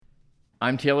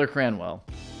I'm Taylor Cranwell,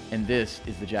 and this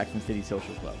is the Jackson City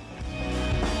Social Club.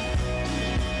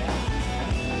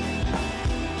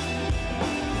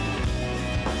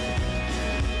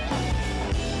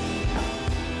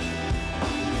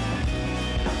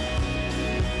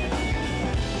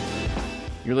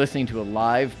 You're listening to a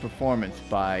live performance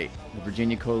by the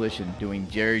Virginia Coalition doing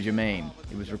Jerry Germain.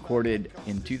 It was recorded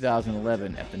in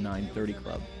 2011 at the 930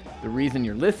 Club. The reason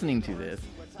you're listening to this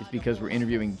is because we're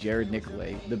interviewing Jarrett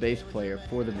Nicolay, the bass player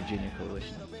for the Virginia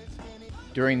Coalition.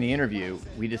 During the interview,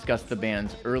 we discussed the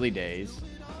band's early days,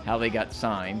 how they got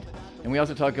signed, and we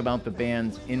also talk about the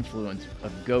band's influence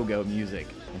of GOGO music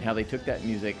and how they took that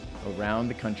music around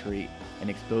the country and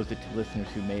exposed it to listeners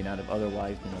who may not have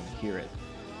otherwise been able to hear it.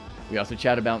 We also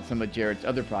chat about some of Jarrett's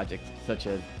other projects, such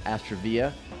as Astra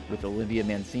with Olivia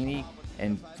Mancini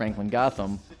and Franklin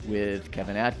Gotham with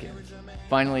Kevin Atkins.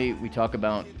 Finally, we talk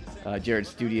about Jarrett's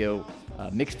studio,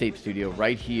 mixtape studio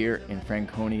right here in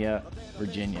Franconia,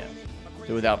 Virginia.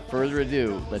 So without further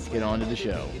ado, let's get on to the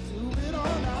show.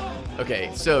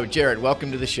 Okay, so Jarrett,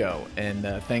 welcome to the show, and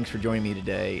thanks for joining me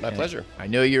today. My pleasure. I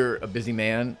know you're a busy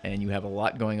man, and you have a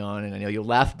lot going on, and I know you'll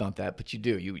laugh about that, but you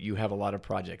do. You have a lot of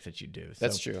projects that you do. So.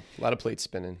 That's true. A lot of plates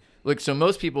spinning. Look, so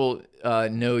most people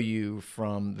know you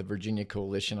from the Virginia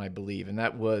Coalition, I believe, and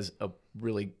that was a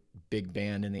really big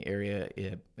band in the area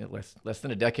less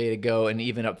than a decade ago, and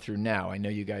even up through now. I know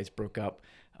you guys broke up,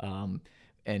 and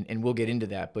we'll get into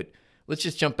that, but let's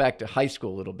just jump back to high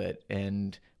school a little bit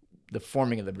and the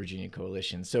forming of the Virginia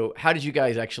Coalition. So how did you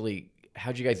guys actually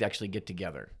get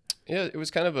together? Yeah, it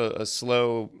was kind of a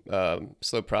slow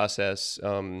process.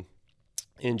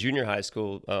 In junior high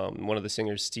school, one of the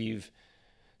singers, Steve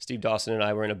Dawson, and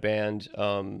I were in a band.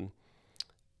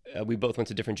 We both went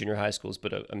to different junior high schools,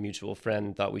 but a mutual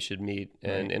friend thought we should meet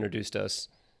and introduced us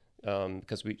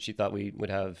because she thought we would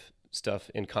have stuff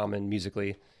in common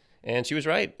musically. And she was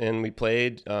right. And we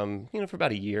played, for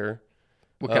about a year.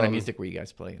 What kind of music were you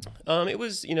guys playing? It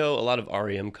was, a lot of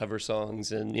REM cover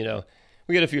songs, and,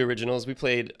 we had a few originals. We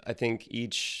played, I think,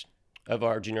 each of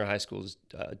our junior high schools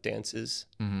dances.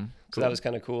 Mm-hmm. Cool. So that was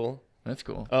kind of cool. That's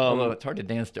cool. Although it's hard to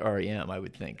dance to REM, I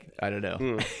would think. I don't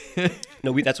know.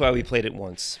 No, that's why we played it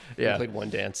once. Yeah. We played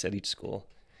one dance at each school.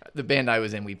 The band I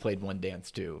was in, we played one dance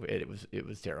too. It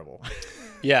was terrible.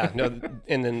 Yeah, no,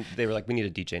 and then they were like, we need a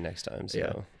DJ next time. So.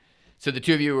 Yeah. So the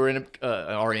two of you were in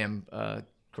an REM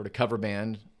sort of cover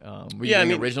band. Were you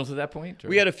doing originals at that point? Or?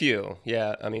 We had a few,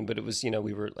 yeah. But it was,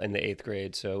 we were in the 8th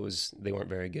grade, so they weren't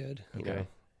very good. Okay.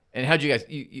 And how did you guys?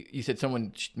 You said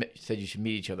someone said you should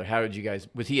meet each other. How did you guys?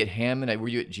 Was he at Hammond? Were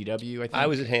you at GW? I think I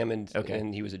was at Hammond, okay.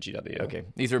 And he was at GW. Okay,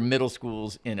 these are middle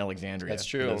schools in Alexandria. That's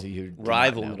true.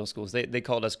 Rival middle schools. They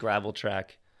called us gravel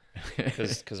track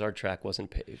because our track wasn't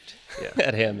paved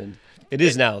at Hammond. It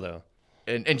is now though.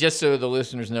 And just so the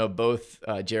listeners know, both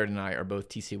Jarrett and I are both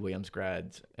T.C. Williams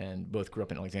grads, and both grew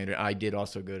up in Alexandria. I did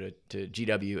also go to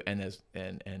GW and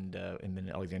been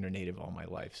an Alexandria native all my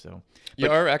life. So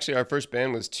our first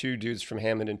band was 2 dudes from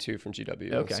Hammond and 2 from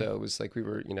GW. Okay. So it was like we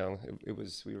were.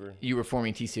 You were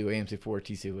forming T.C. Williams before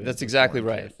T.C. Williams. That's exactly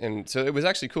right. Yes. And so it was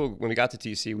actually cool when we got to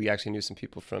T.C. We actually knew some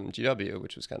people from GW,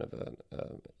 which was kind of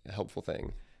a helpful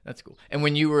thing. That's cool. And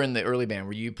when you were in the early band,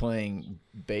 were you playing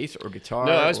bass or guitar?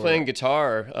 No, I was playing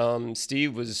guitar.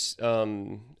 Steve was,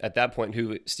 at that point,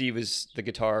 Steve was the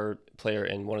guitar player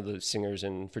and one of the singers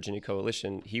in Virginia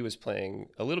Coalition. He was playing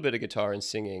a little bit of guitar and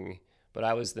singing, but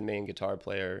I was the main guitar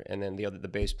player. And then the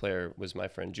bass player was my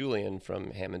friend Julian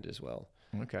from Hammond as well.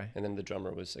 Okay. And then the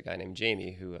drummer was a guy named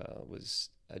Jamie who was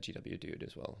a GW dude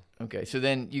as well. Okay, so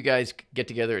then you guys get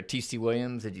together at T.C.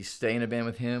 Williams. Did you stay in a band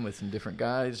with him with some different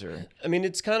guys, or?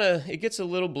 It gets a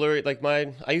little blurry. Like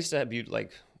I used to be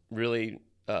like really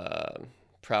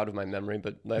proud of my memory,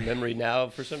 but my memory now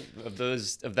for some of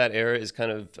that era is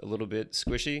kind of a little bit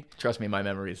squishy. Trust me, my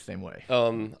memory is the same way.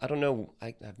 I don't know.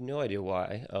 I have no idea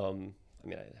why.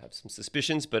 I have some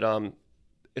suspicions, but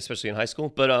especially in high school.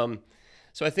 But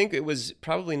so I think it was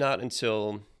probably not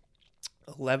until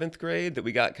 11th grade that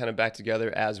we got kind of back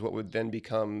together as what would then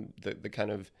become the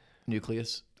kind of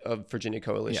nucleus of Virginia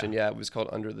Coalition. Yeah, it was called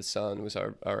Under the Sun, was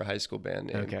our high school band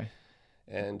name. Okay.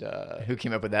 And who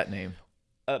came up with that name?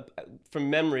 From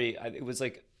memory, it was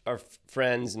like our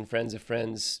friends and friends of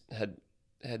friends had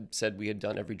said we had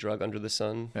done every drug under the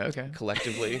sun. Okay.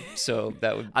 Collectively. So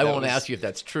I won't ask you if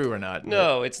that's true or not.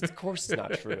 No, of course it's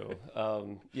not true.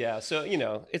 So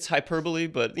it's hyperbole,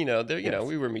 but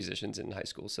we were musicians in high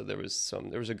school, so there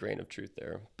was a grain of truth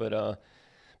there. But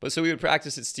so we would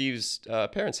practice at Steve's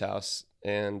parents' house,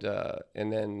 and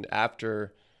then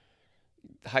after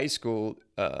high school,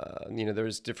 there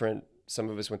was different some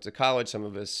of us went to college, some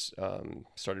of us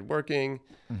started working,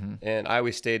 and I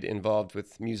always stayed involved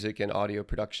with music and audio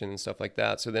production and stuff like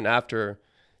that. So then after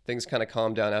things kind of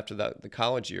calmed down after the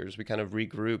college years, we kind of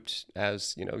regrouped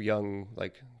as, you know, young,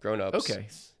 like grown-ups. Okay.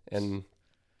 And,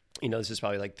 you know, this is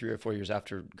probably like 3 or 4 years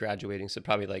after graduating. So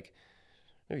probably like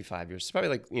maybe 5 years. It's probably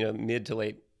like, you know, mid to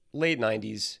late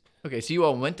 90s. Okay, so you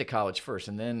all went to college first,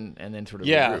 and then sort of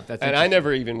Yeah, regrouped. That's and I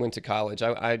never even went to college.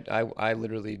 I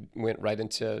literally went right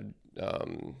into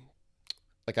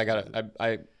like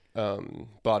I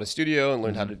bought a studio and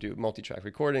learned how to do multi-track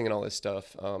recording and all this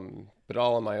stuff, but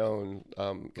all on my own,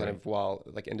 kind of while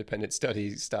like independent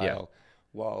study style. Yeah.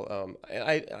 While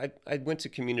I went to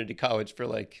community college for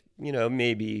like, you know,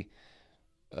 maybe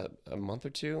a month or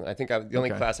two. I think the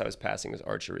only class I was passing was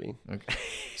archery. Okay.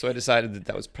 So I decided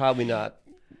that was probably not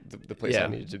the place I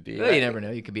needed to be. Well, you never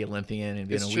know. You could be Olympian and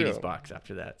be in a true. Wheaties box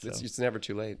after that. So. It's never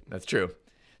too late. That's true.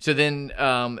 So then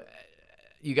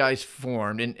you guys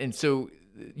formed, and so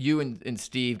you and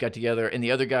Steve got together, and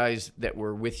the other guys that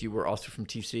were with you were also from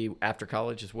TC after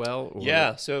college as well? Or?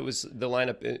 Yeah, so it was the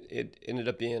lineup. It ended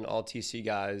up being all TC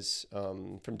guys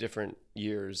from different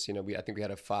years. You know, I think we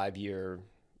had a 5-year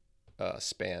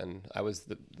span. I was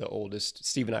the oldest.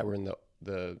 Steve and I were in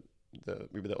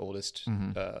we were the oldest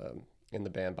in the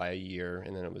band by a year,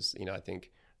 and then it was, you know, I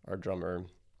think our drummer,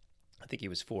 I think he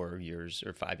was 4 years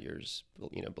or 5 years,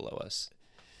 you know, below us.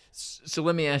 So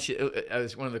let me ask you,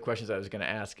 one of the questions I was going to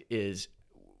ask is,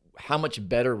 how much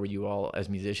better were you all as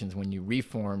musicians when you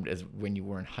reformed as when you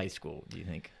were in high school, do you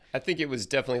think? I think it was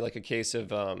definitely like a case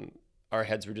of our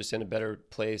heads were just in a better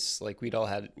place. Like we'd all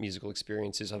had musical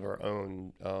experiences of our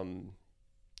own.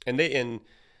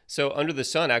 So Under the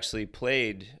Sun actually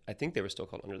played, I think they were still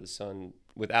called Under the Sun,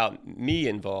 without me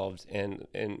involved. And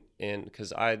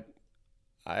because I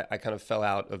kind of fell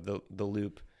out of the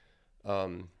loop.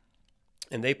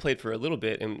 And they played for a little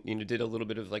bit and, you know, did a little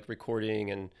bit of like recording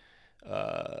and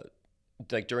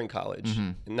like during college,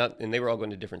 and they were all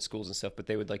going to different schools and stuff, but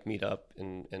they would like meet up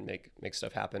and make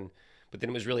stuff happen. But then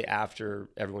it was really after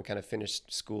everyone kind of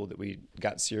finished school that we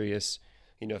got serious,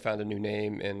 you know, found a new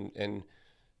name and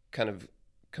kind of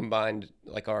combined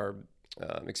like our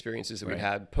experiences that we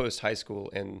had post high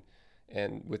school and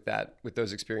with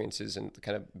those experiences and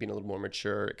kind of being a little more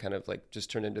mature, it kind of like just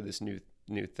turned into this new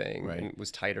thing and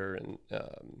was tighter and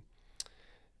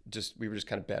we were just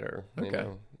kind of better. Okay. You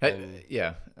know?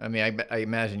 Yeah. I mean, I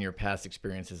imagine your past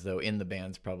experiences though in the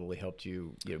bands probably helped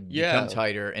you, become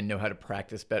tighter and know how to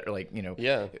practice better. Like, you know,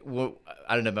 well,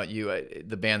 I don't know about you.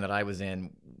 The band that I was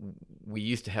in, we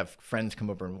used to have friends come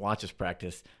over and watch us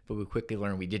practice, but we quickly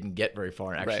learned we didn't get very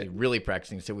far in actually really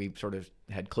practicing. So we sort of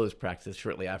had closed practice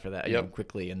shortly after that, you know,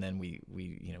 quickly. And then we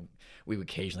would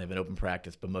occasionally have an open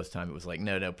practice, but most of the time it was like,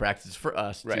 no, practice is for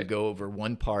us to go over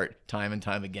one part time and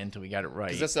time again until we got it right.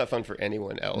 'Cause that's not fun for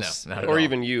anyone else, no, not at or all.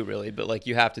 even you really, but like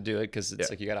you have to do it because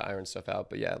it's like you got to iron stuff out.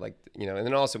 But yeah, like, you know, and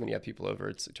then also when you have people over,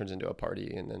 it turns into a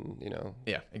party, and then, you know,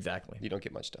 exactly, you don't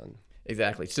get much done.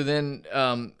 Exactly. So then,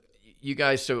 you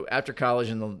guys, so after college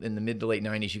in the mid to late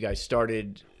 90s, you guys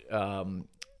started, well,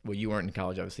 you weren't in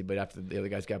college obviously, but after the other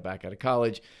guys got back out of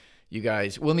college, you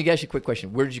guys, well, let me ask you a quick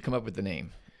question. Where did you come up with the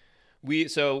name?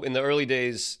 So in the early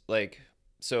days,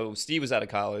 so Steve was out of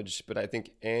college, but I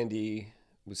think Andy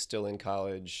was still in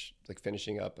college, like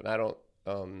finishing up, and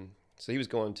so he was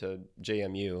going to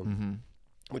JMU,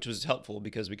 which was helpful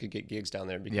because we could get gigs down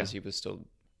there because he was still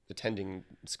attending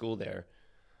school there.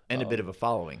 And a bit of a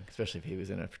following, especially if he was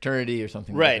in a fraternity or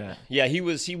something like that. Yeah, he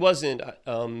wasn't,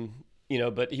 you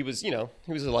know, but he was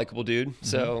a likable dude.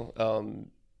 So,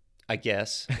 I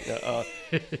guess.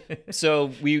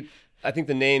 So I think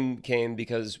the name came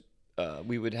because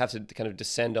we would have to kind of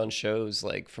descend on shows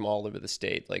like from all over the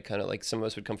state. Like kind of like some of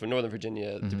us would come from Northern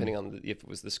Virginia, depending on if it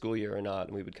was the school year or not,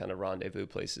 and we would kind of rendezvous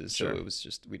places. So it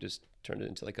was we just turned it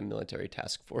into like a military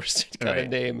task force kind of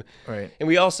name. Right. And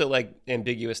we also like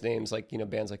ambiguous names, like, you know,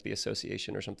 bands like the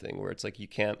Association or something, where it's like you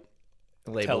can't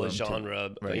tell a genre,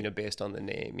 you know, based on the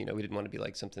name. You know, we didn't want to be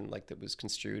like something like that was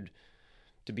construed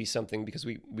to be something because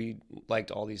we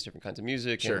liked all these different kinds of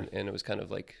music and it was kind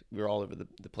of like we were all over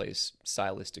the place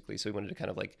stylistically, so we wanted to kind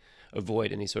of like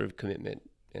avoid any sort of commitment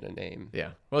in a name.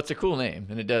 Yeah, well, it's a cool name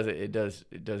and it does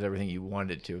everything you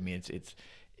wanted it to. I mean,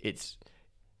 it's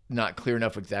not clear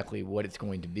enough exactly what it's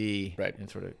going to be, and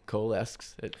sort of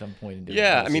coalesces at some point.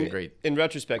 I mean, in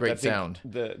retrospect, great I think sound.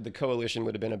 The Coalition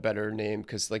would have been a better name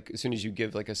because, like, as soon as you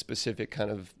give like a specific kind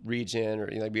of region,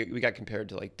 or, you know, we got compared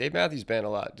to like Dave Matthews Band a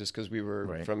lot just because we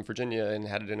were from Virginia and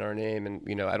had it in our name, and,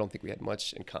 you know, I don't think we had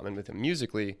much in common with him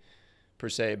musically per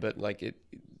se, but like it,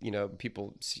 you know,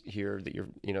 people hear that you're,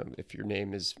 you know, if your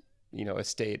name is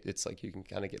estate, it's like you can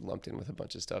kind of get lumped in with a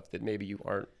bunch of stuff that maybe you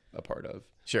aren't a part of.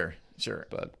 Sure.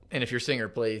 But and if your singer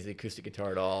plays the acoustic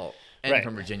guitar at all, and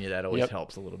from Virginia, that always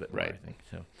helps a little bit more, I think.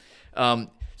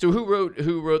 So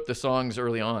who wrote the songs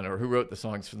early on, or who wrote the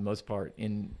songs for the most part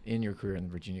in your career in the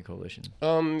Virginia Coalition?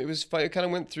 It was fun. It kind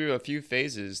of went through a few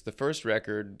phases. The first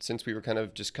record, since we were kind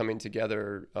of just coming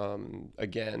together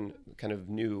again, kind of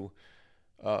new,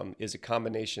 is a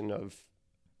combination of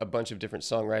a bunch of different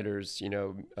songwriters.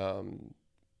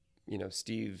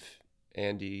 Steve,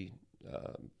 Andy,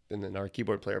 and then our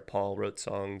keyboard player Paul wrote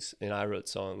songs, and I wrote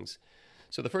songs.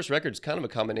 So the first record is kind of a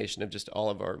combination of just all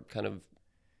of our kind of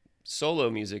solo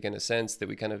music, in a sense, that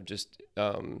we kind of just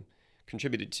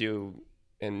contributed to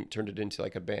and turned it into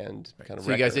like a band kind of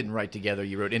record. You guys didn't write together,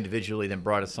 you wrote individually, then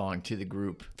brought a song to the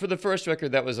group. For the first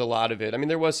record, that was a lot of it. I mean,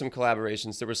 there was some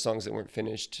collaborations. There were songs that weren't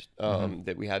finished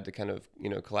that we had to kind of,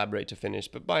 collaborate to finish.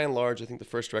 But by and large, I think the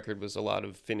first record was a lot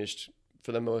of finished,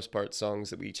 for the most part,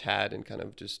 songs that we each had and kind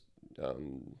of just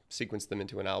sequenced them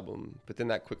into an album. But then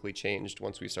that quickly changed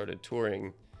once we started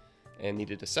touring and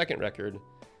needed a second record.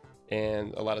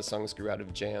 And a lot of songs grew out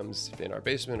of jams in our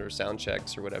basement or sound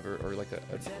checks or whatever, or like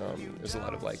there's a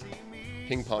lot of like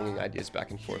ping-ponging ideas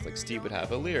back and forth. Like Steve would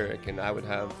have a lyric and I would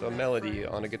have a melody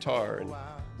on a guitar, and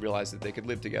realize that they could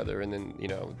live together. And then,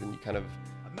 then you kind of,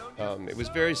 it was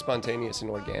very spontaneous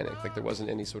and organic. Like there wasn't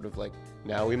any sort of like,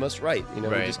 now we must write, We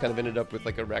just kind of ended up with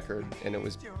like a record, and it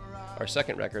was our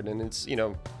second record. And it's,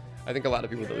 I think a lot of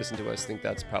people that listen to us think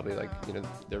that's probably like,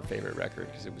 their favorite record,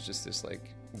 because it was just this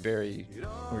like very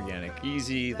organic,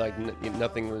 easy, like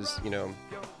nothing was, we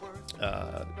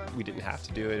didn't have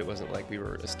to do it. It wasn't like we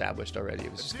were established already.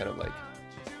 It was just kind of like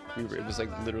it was like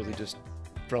literally just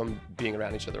from being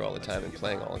around each other all the time and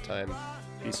playing all the time,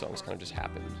 these songs kind of just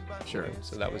happened. Sure.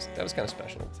 So that was kind of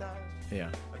special. Yeah.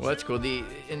 Well, that's cool.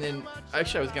 And then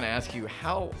actually I was going to ask you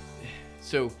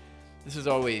so this is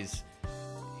always,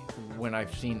 when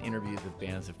I've seen interviews with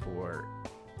bands before,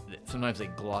 sometimes they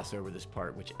gloss over this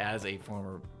part, which as a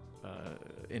former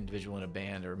individual in a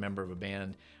band or a member of a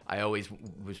band, I always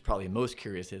was probably most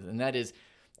curious is, and that is,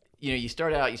 you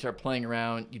start out, you start playing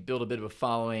around, you build a bit of a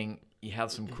following, you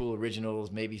have some cool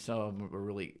originals, maybe some of them were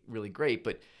really, really great,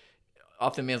 but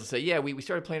often bands will say, yeah, we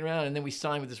started playing around and then we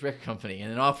signed with this record company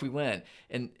and then off we went.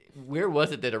 And where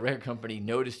was it that a record company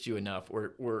noticed you enough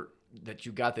or that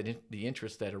you got the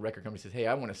interest that a record company says, hey,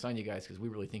 I want to sign you guys because we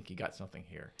really think you got something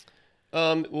here?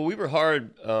 Well, we were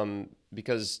hard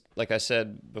because, like I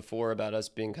said before about us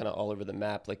being kind of all over the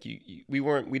map, like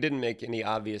we didn't make any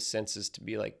obvious senses to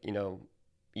be like,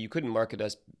 you couldn't market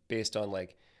us based on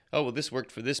like, oh, well, this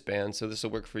worked for this band, so this will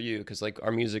work for you. Because like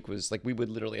our music was like, we would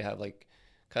literally have like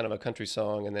kind of a country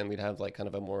song, and then we'd have like kind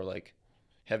of a more like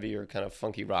heavier kind of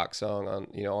funky rock song on,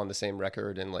 on the same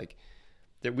record. And like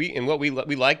that we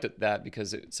liked that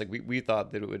because it's like we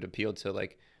thought that it would appeal to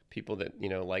like people that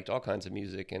liked all kinds of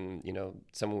music, and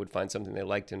someone would find something they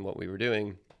liked in what we were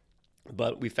doing.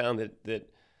 But we found that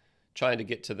trying to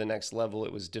get to the next level,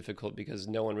 it was difficult because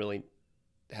no one really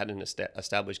had an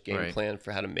established game plan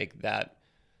for how to make that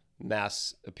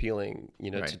mass appealing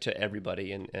to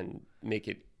everybody and make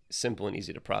it simple and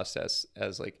easy to process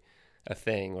as like a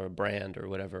thing or a brand or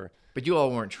whatever. But you all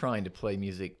weren't trying to play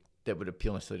music that would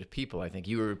appeal necessarily to people. I think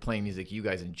you were playing music you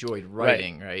guys enjoyed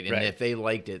writing, right? And if they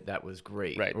liked it, that was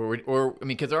great. Right. Or I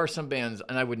mean, because there are some bands,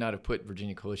 and I would not have put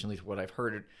Virginia Coalition, at least what I've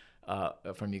heard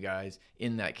from you guys,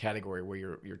 in that category where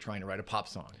you're trying to write a pop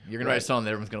song. You're going to write a song that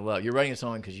everyone's going to love. You're writing a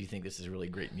song because you think this is really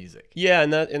great music. Yeah,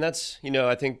 and that's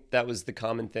I think that was the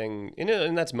common thing,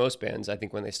 and that's most bands, I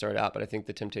think, when they start out. But I think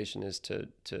the temptation is to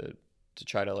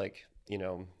try to like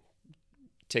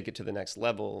take it to the next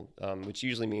level, which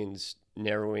usually means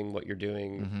narrowing what you're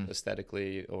doing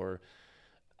aesthetically, or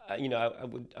I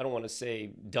don't want to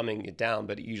say dumbing it down,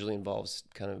 but it usually involves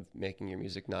kind of making your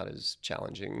music not as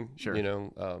challenging. Sure.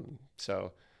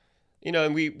 So and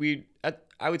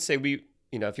I would say we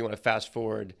if you want to fast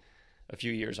forward a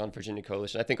few years on Virginia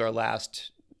Coalition, I think our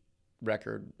last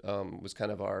record was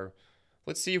kind of our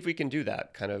let's see if we can do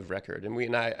that kind of record,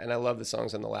 and I love the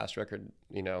songs on the last record,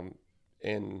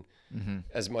 in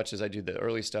as much as I do the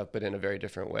early stuff, but in a very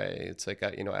different way. It's like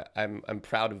I'm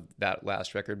proud of that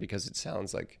last record because it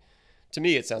sounds like, to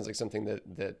me, it sounds like something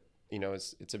that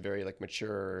it's a very like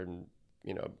mature and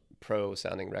pro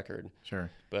sounding record. Sure.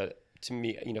 But to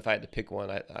me, if I had to pick one,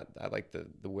 I like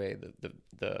the way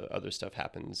the other stuff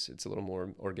happens. It's a little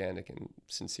more organic and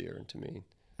sincere to me.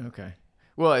 Okay.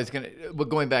 Well,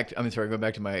 going back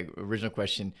to my original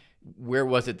question, where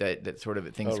was it that sort of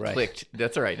things clicked?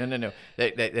 That's all right. No.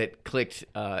 That clicked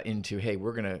into, hey,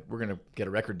 we're gonna get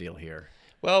a record deal here.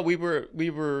 Well,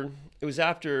 it was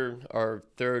after our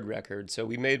third record. So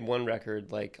we made one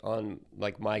record like on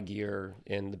like my gear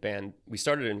in the band. We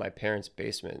started in my parents'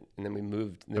 basement, and then we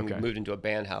moved into a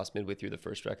band house midway through the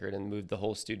first record and moved the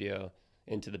whole studio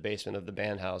into the basement of the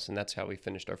band house. And that's how we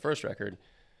finished our first record,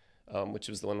 which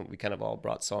was the one we kind of all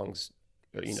brought songs,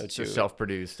 to So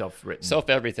self-produced, self-written.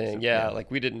 Everything. Yeah. Like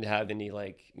we didn't have any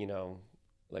like,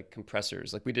 like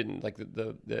compressors. Like we didn't like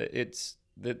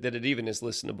that it even is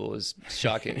listenable is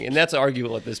shocking, and that's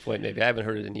arguable at this point. Maybe I haven't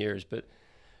heard it in years, but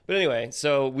anyway.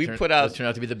 So we put out. Those turn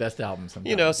out to be the best album.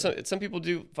 Sometimes. Some people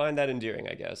do find that endearing,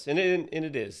 I guess, and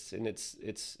it is, and it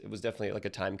was definitely like a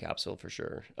time capsule for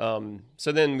sure.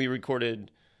 So then we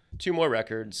recorded 2 more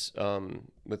records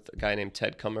with a guy named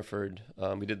Ted Comerford.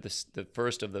 We did the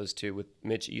first of those 2 with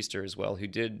Mitch Easter as well, who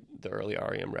did the early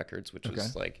REM records, which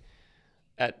was like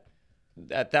at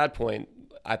that point.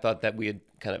 I thought that we had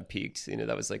kind of peaked.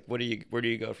 That was like, where do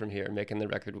you go from here? Making the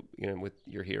record, with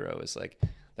your hero is like,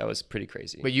 that was pretty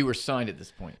crazy. But you were signed at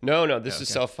this point. No, this is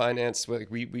self-financed.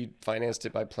 Like we financed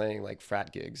it by playing like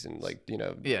frat gigs and like,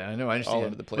 Yeah, I know, I understand. All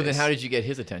over the place. But then how did you get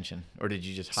his attention, or did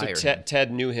you just hire him?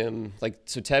 Ted knew him.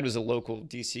 So Ted was a local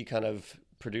DC kind of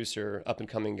producer, up and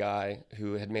coming guy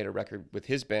who had made a record with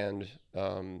his band,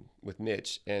 with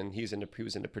Mitch, and he was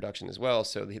into production as well.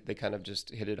 So they kind of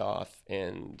just hit it off,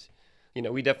 and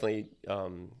we definitely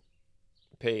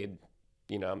paid,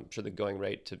 I'm sure the going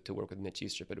rate to work with Mitch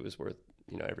Easter, but it was worth,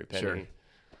 every penny. Sure.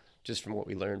 Just from what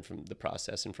we learned from the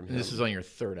process and from him. This was on your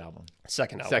third album?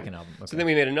 Second album. Okay. So then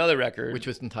we made another record. Which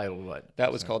was entitled what?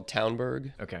 That was called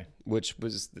Townburg. Okay. Which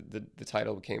was, the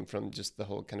title came from just the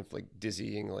whole kind of like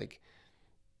dizzying, like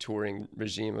touring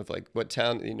regime of like what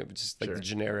town, just like the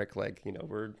generic, like,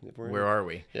 where are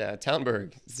we? Yeah,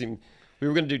 Townburg. We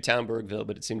were going to do Townburgville,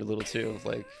 but it seemed a little too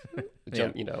like,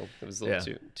 it was a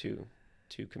little too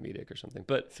comedic or something.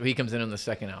 But so he comes in on the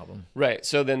second album, right?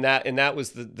 So then that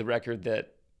was the record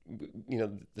that,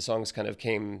 the songs kind of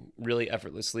came really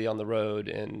effortlessly on the road,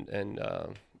 and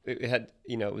it had,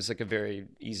 it was like a very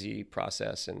easy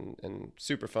process and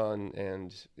super fun,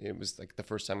 and it was like the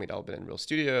first time we'd all been in real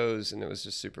studios, and it was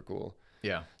just super cool.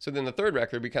 Yeah. So then the third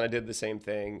record, we kind of did the same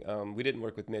thing. We didn't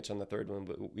work with Mitch on the third one,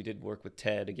 but we did work with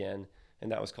Ted again,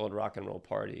 and that was called Rock and Roll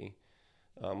Party.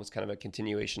 Was kind of a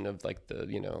continuation of like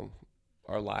the,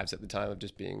 our lives at the time of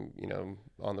just being,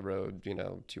 on the road,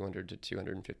 200 to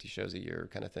 250 shows a year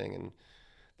kind of thing. And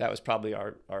that was probably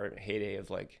our heyday of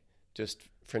like just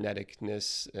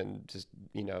freneticness and just,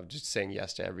 just saying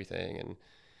yes to everything. And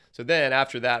so then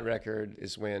after that record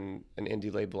is when an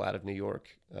indie label out of New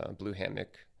York, Blue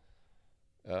Hammock,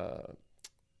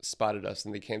 spotted us,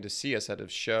 and they came to see us at a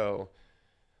show,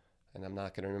 and I'm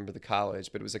not going to remember the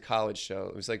college, but it was a college show.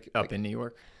 It was like in New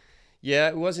York. Yeah,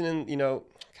 it wasn't in,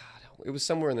 God, it was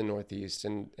somewhere in the Northeast,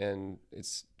 and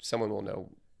it's someone will know,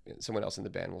 someone else in the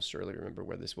band will surely remember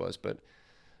where this was, but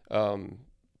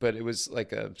it was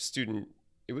like a student.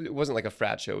 It wasn't like a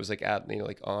frat show. It was like at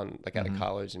at a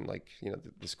college, and like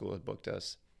the school had booked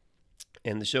us,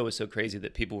 and the show was so crazy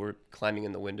that people were climbing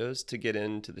in the windows to get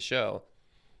into the show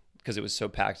because it was so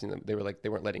packed, and they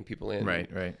weren't letting people in.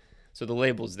 Right. So the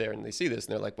label's there, and they see this,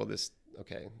 and they're like, well, this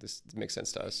makes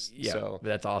sense to us. Yeah, so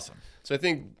that's awesome. So I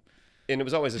think, and it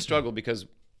was always a struggle because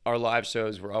our live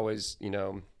shows were always,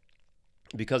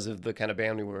 because of the kind of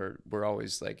band we were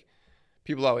always like,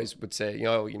 people always would say,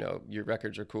 your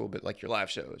records are cool, but like your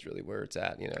live show is really where it's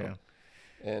at, Yeah.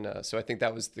 And so I think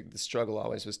that was the struggle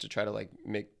always, was to try to like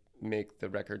make the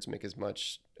records make as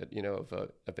much,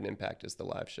 of an impact as the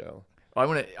live show. I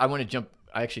want to jump.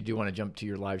 I actually do want to jump to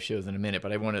your live shows in a minute,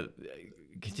 but I want to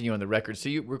continue on the record. So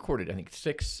you recorded, I think,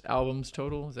 6 albums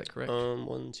total. Is that correct?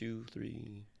 1, 2,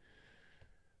 3.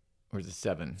 Or is it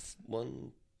 7?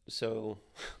 1. So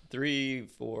 3,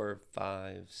 4,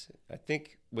 5. 6. I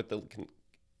think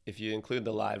if you include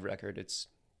the live record, it's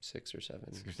 6 or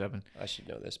 7. 6 or 7. I should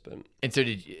know this, but. And so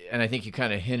and I think you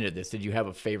kind of hinted at this. Did you have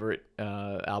a favorite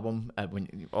album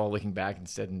when all looking back and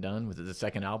said and done? Was it the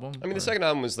second album? I mean, the second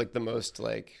album was like the most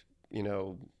like,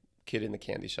 kid in the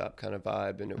candy shop kind of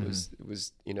vibe, and it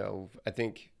was I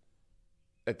think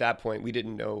at that point we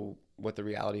didn't know what the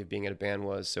reality of being in a band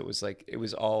was, so it was like it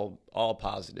was all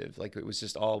positive, like it was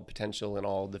just all potential and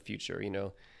all the future.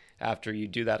 After you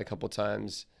do that a couple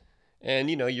times, and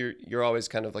you're always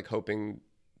kind of like hoping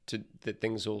that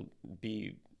things will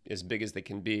be as big as they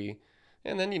can be,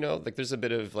 and then like there's a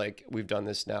bit of like, we've done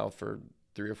this now for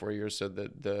 3 or 4 years, so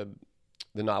the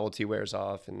novelty wears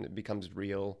off and it becomes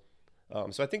real.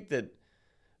 So I think that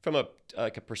from a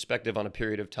perspective on a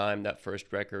period of time, that first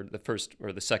record,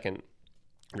 the second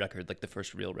record, like the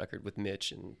first real record with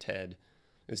Mitch and Ted,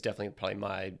 is definitely probably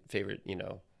my favorite,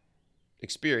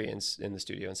 experience in the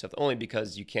studio and stuff. Only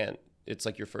because you can't. It's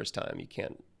like your first time. You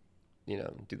can't,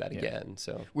 do that again.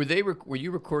 So were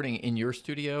you recording in your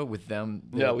studio with them?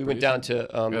 No, we went down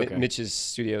to Okay. Mitch's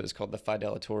studio. It's called the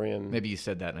Fidelatorium. Maybe you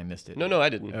said that and I missed it. No, I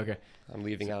didn't. Okay. I'm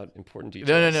leaving out important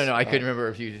details. No. I couldn't remember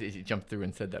if you jumped through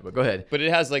and said that, but go ahead. But it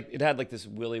had like this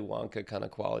Willy Wonka kind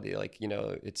of quality, like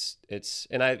it's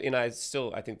and I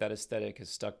think that aesthetic has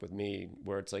stuck with me,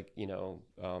 where it's like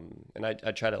and I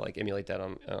try to like emulate that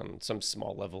on some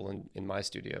small level in my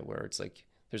studio, where it's like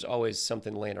there's always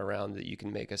something laying around that you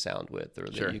can make a sound with,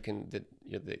 or Sure.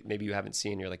 that maybe you haven't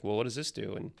seen. You're like, well, what does this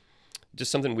do? And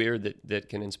just something weird that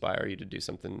can inspire you to do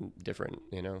something different,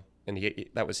 And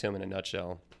that was him in a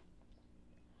nutshell.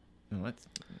 Oh,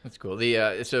 that's cool.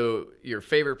 So your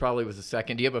favorite probably was the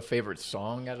second. Do you have a favorite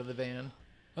song out of the band?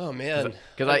 Oh man,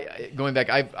 because going back,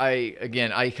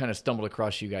 I kind of stumbled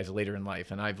across you guys later in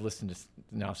life, and I've listened to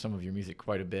now some of your music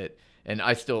quite a bit. And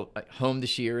I still, Home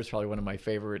This Year is probably one of my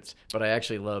favorites, but I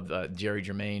actually love Jerry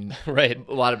Germain. Right.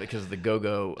 A lot of it because of the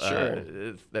GOGO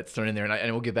Sure. That's thrown in there,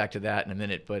 and we'll get back to that in a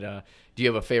minute. But do you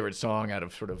have a favorite song out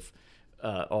of sort of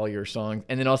all your songs?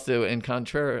 And then also, in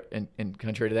contrary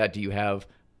to that, do you have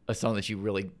a song that you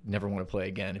really never want to play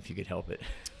again if you could help it?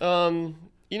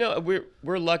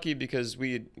 We're lucky because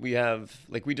we have,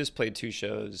 like, we just played 2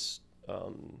 shows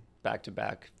back to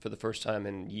back for the first time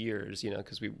in years,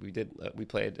 because we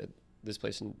played at this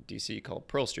place in DC called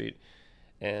Pearl Street,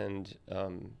 and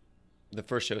the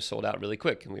first show sold out really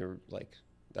quick, and we were like,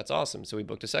 that's awesome. So we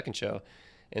booked a second show,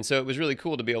 and so it was really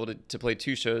cool to be able to play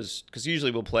 2 shows, because usually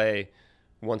we'll play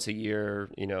once a year,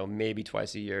 maybe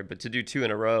twice a year, but to do 2 in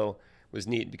a row was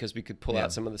neat, because we could pull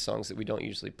out some of the songs that we don't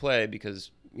usually play, because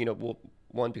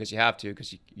one, because you have to,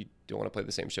 because you don't want to play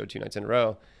the same show 2 nights in a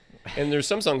row, and there's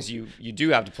some songs you do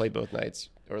have to play both nights,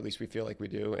 or at least we feel like we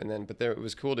do, it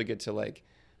was cool to get to like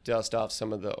dust off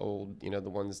some of the old, the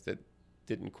ones that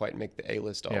didn't quite make the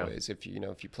A-list always. If you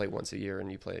play once a year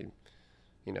and you play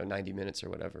 90 minutes or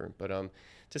whatever. But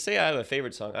to say I have a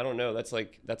favorite song, I don't know.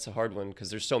 That's a hard one, because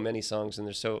there's so many songs, and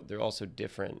they're all so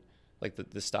different, like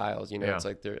the styles. It's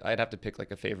like I'd have to pick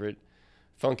like a favorite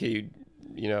funky,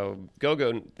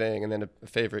 go-go thing, and then a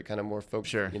favorite kind of more folk.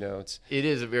 Sure. It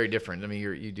is very different. I mean,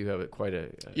 you do have quite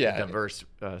a diverse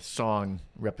song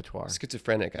repertoire.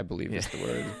 Schizophrenic, I believe, is the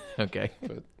word. Okay.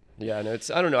 But yeah, no,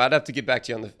 I don't know. I'd have to get back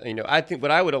to you on the. I think what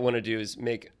I would want to do is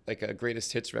make like a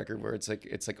greatest hits record, where it's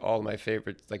like all my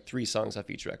favorites, like 3 songs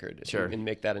off each record, Sure. and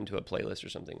make that into a playlist or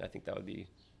something. I think that'd be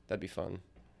fun.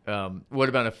 What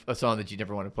about a song that you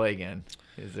never want to play again?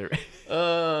 Is there?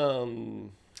 God,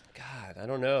 I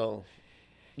don't know.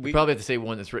 We probably have to say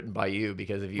one that's written by you,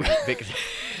 because if because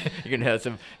you're gonna have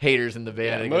some haters in the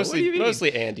band. Yeah,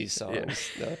 mostly Andy's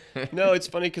songs. Yeah. No, it's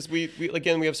funny because we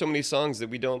have so many songs that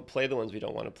we don't play the ones we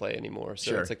don't want to play anymore.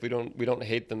 So Sure. It's like we don't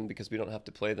hate them because we don't have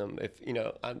to play them. If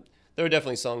there are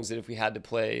definitely songs that if we had to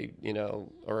play,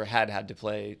 or had to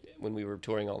play when we were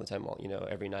touring all the time,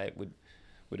 every night would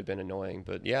have been annoying.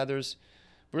 But yeah,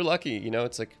 we're lucky.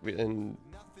 It's like nothing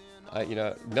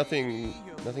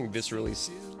viscerally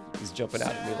is jumping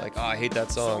out at me like, oh, I hate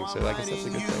that song. So I guess that's a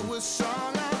good thing.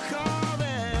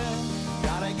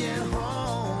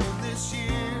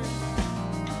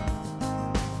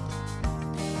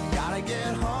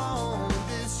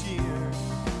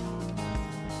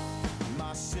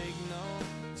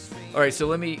 All right, so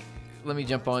let me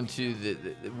jump on to the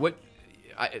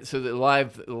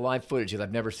live footage, because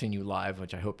I've never seen you live,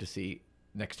 which I hope to see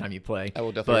next time you play. I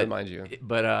will definitely remind you.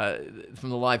 But from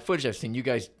the live footage I've seen, you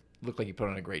guys look like you put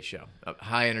on a great show.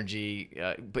 High energy,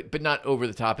 but not over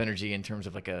the top energy in terms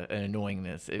of like an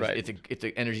annoyingness. Right. It's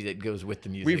an energy that goes with the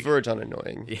music. We verge on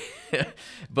annoying.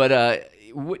 But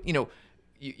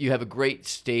you have a great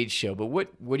stage show. But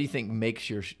what do you think makes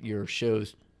your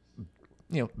shows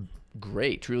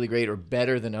great, truly great, or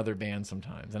better than other bands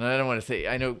sometimes? And I don't want to say,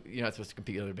 I know you're not supposed to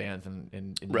compete with other bands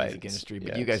in the Right. music industry,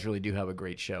 but you guys really do have a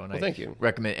great show. And thank you.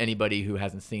 Recommend anybody who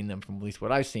hasn't seen them, from at least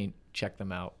what I've seen, check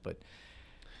them out. But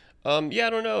I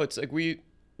don't know. It's like we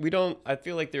don't. I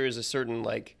feel like there is a certain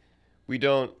we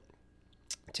don't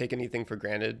take anything for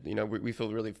granted. We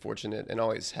feel really fortunate, and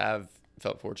always have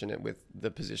felt fortunate with the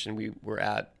position we were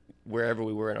at wherever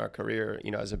we were in our career.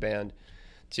 As a band.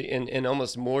 And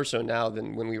almost more so now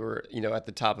than when we were, at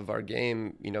the top of our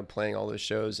game, playing all those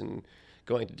shows and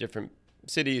going to different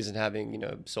cities and having,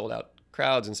 sold out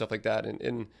crowds and stuff like that.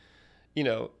 And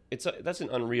that's an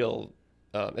unreal,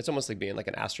 it's almost like being like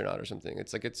an astronaut or something.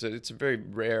 It's like, it's a very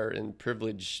rare and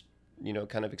privileged,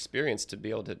 kind of experience to be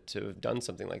able to have done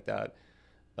something like that.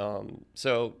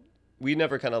 So we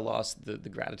never kind of lost the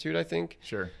gratitude, I think.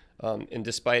 Sure. And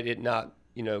despite it not,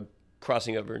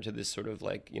 crossing over into this sort of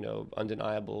like,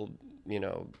 undeniable,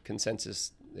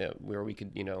 consensus, where we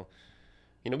could,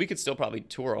 we could still probably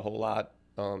tour a whole lot,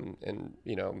 and,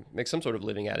 make some sort of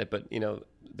living at it. But,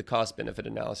 the cost benefit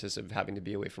analysis of having to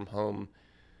be away from home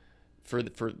for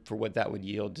what that would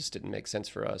yield just didn't make sense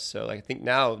for us. So I think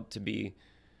now to be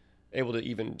able to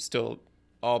even still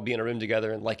all be in a room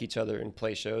together and like each other and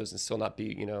play shows and still not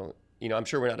be, I'm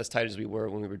sure we're not as tight as we were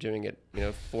when we were doing it,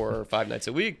 4 or 5 nights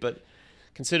a week, but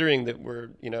considering that we're,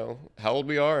 how old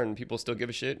we are and people still give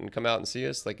a shit and come out and see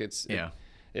us, like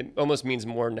it almost means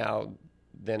more now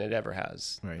than it ever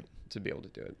has. Right. To be able to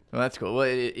do it. Well, that's cool. Well,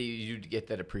 you get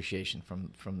that appreciation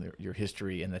from your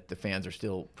history, and that the fans are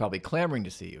still probably clamoring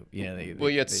to see you.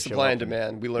 It's supply and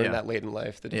demand. We learned that late in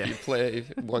life that if you play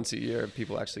once a year,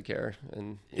 people actually care,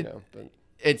 and But.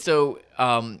 And so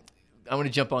I want to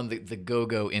jump on the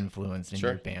GOGO influence in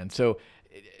your band. So,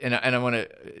 and I want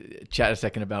to chat a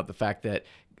second about the fact that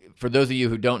for those of you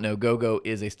who don't know, GOGO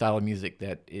is a style of music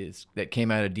that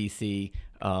came out of DC.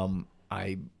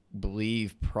 I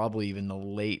believe probably even the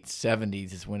late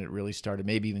 70s is when it really started,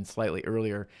 maybe even slightly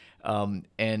earlier.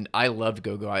 And I loved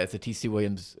GOGO. As a T.C.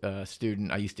 Williams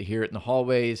student, I used to hear it in the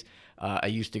hallways. I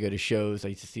used to go to shows. I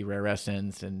used to see Rare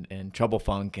Essence and Trouble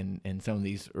Funk and some of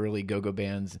these early GOGO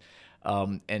bands.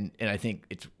 And I think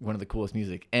it's one of the coolest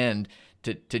music. And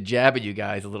to jab at you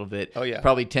guys a little bit,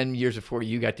 probably 10 years before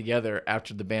you got together,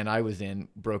 after the band I was in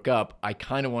broke up, I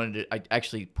kind of wanted to, I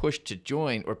actually pushed to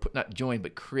join, or not join,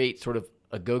 but create sort of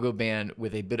a GOGO band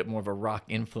with a bit more of a rock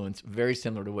influence, very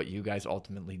similar to what you guys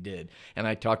ultimately did. And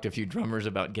I talked to a few drummers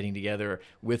about getting together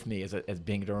with me as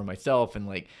being a drummer myself, and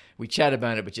like we chat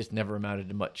about it, but just never amounted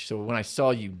to much. So when I saw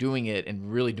you doing it and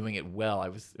really doing it well,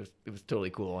 it was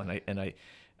totally cool. And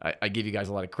I give you guys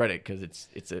a lot of credit, because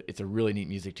it's a really neat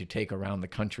music to take around the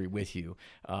country with you.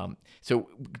 So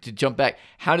to jump back,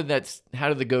 how did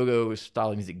the GOGO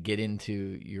style of music get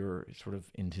into your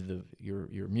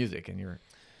your music and your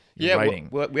writing?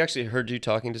 Well, we actually heard you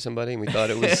talking to somebody, and we thought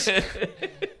it was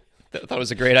thought it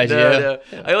was a great idea. No.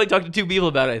 Yeah. I only talked to 2 people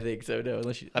about it, I think. So no,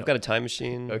 unless you. I've got a time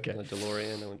machine, okay, and a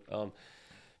DeLorean,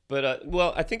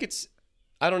 well, I think it's,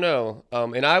 I don't know,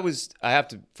 and I have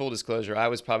to, full disclosure, I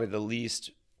was probably the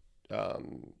least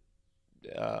GOGO.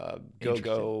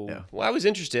 Yeah. Well, I was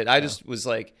interested. I just was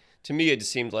like, to me, it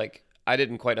just seemed like I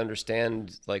didn't quite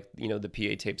understand, like, the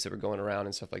PA tapes that were going around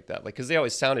and stuff like that. Like, because they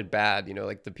always sounded bad,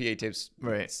 like the PA tapes,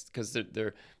 right? Because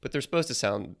they're supposed to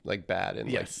sound like bad,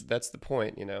 and yes, like, that's the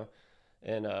point,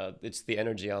 And it's the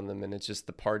energy on them, and it's just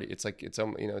the party. It's like it's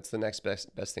the next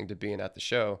best thing to being at the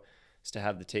show, is to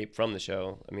have the tape from the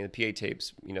show. I mean, the PA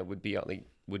tapes, would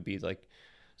be like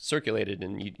circulated,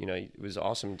 and it was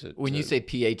awesome to. When you say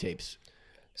PA tapes.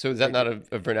 So is that not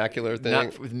a vernacular thing?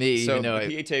 Not with me. So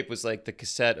the PA tape was like the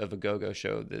cassette of a GOGO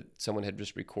show that someone had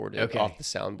just recorded off the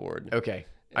soundboard. Okay.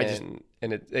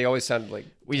 They always sounded like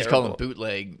we terrible. just call them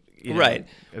bootleg. Right. Okay.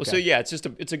 Well, so yeah, it's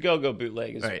a GOGO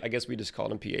bootleg. Right. I guess we just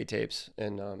called them PA tapes,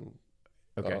 and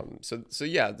okay. So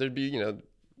yeah, there'd be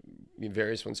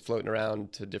various ones floating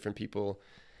around to different people,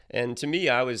 and to me,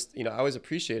 I was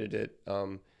appreciated it.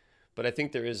 But I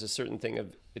think there is a certain thing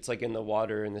of, it's like in the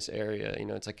water in this area,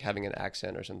 it's like having an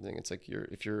accent or something. It's like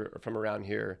if you're from around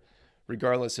here,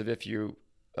 regardless of if you,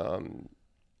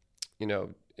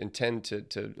 intend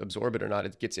to absorb it or not,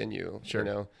 it gets in you,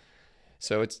 sure.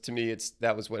 So to me,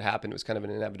 that was what happened. It was kind of an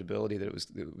inevitability that it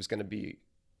was going to be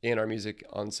in our music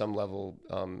on some level.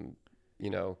 We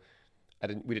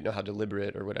didn't know how to deliver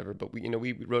it or whatever, but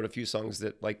we wrote a few songs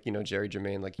that, like, Jerry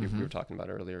Germain, like we were talking about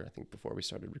earlier, I think before we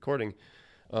started recording.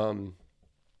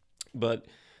 But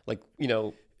like,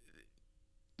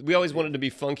 we always wanted to be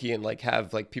funky and like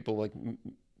have like people like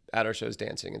at our shows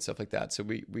dancing and stuff like that. So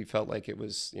we felt like it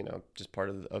was, just part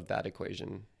of that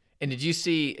equation. And did you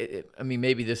see, I mean,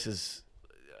 maybe this is,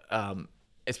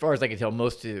 as far as I can tell,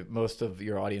 most of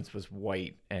your audience was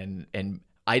white, and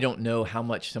I don't know how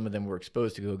much some of them were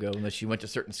exposed to GOGO unless you went to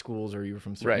certain schools or you were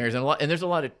from certain areas. And there's a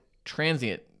lot of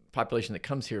transient population that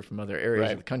comes here from other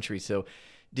areas of the country. So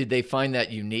did they find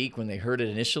that unique when they heard it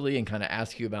initially and kind of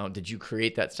ask you about, did you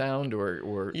create that sound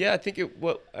or? Yeah, I think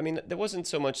there wasn't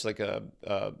so much like a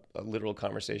literal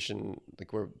conversation,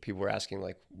 like where people were asking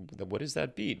like, what is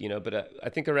that beat? But I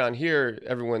think around here,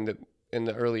 everyone that in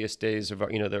the earliest days of our,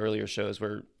 the earlier shows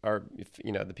were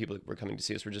the people that were coming to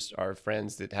see us were just our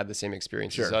friends that had the same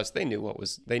experience as us. They knew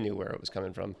where it was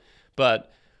coming from.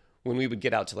 But when we would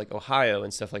get out to like Ohio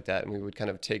and stuff like that, and we would kind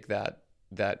of take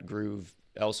that groove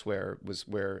elsewhere, was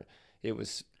where it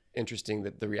was interesting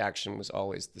that the reaction was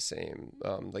always the same.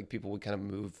 Like people would kind of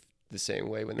move the same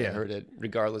way when they heard it,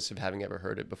 regardless of having ever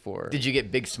heard it before. Did you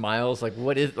get big smiles? Like,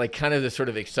 what is, like, kind of the sort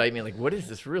of excitement? Like, what is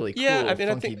this really cool,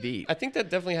 funky beat? I think that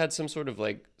definitely had some sort of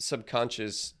like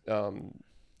subconscious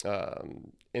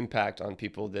impact on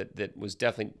people that was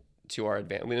definitely to our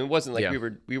advantage. I mean, it wasn't like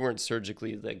we weren't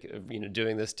surgically like,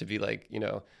 doing this to be like,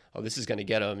 oh, this is going to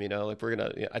get them, like we're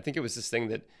going to, I think it was this thing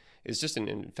that is just an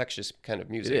infectious kind of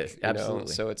music. It is,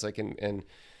 absolutely. So it's like, and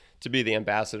to be the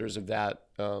ambassadors of that,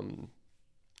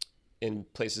 in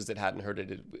places that hadn't heard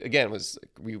it, again, was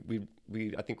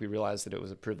I think we realized that it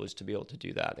was a privilege to be able to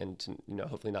do that and to,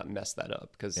 hopefully not mess that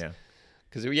up because it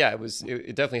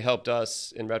definitely helped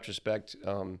us in retrospect,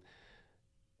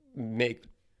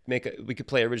 we could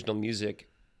play original music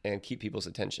and keep people's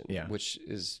attention, which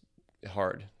is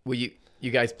hard. Well, you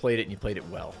guys played it and you played it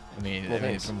well. I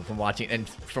mean, from watching and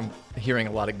from hearing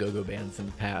a lot of go-go bands in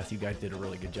the past, you guys did a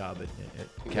really good job at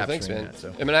capturing that.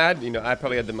 So I mean, I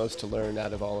probably had the most to learn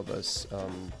out of all of us,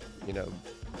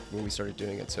 when we started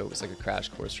doing it. So it was like a crash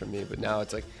course for me. But now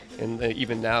it's like, and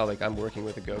even now, like I'm working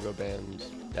with a go-go band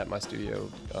at my studio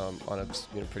on a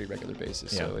pretty regular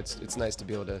basis. So it's nice to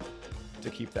be able to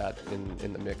keep that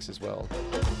in the mix as well.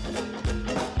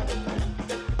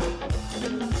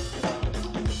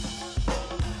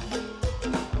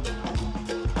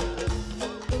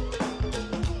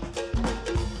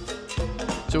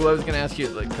 So I was going to ask you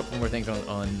like a couple more things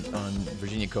on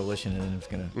Virginia Coalition, and then I was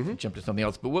going to jump to something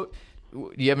else. But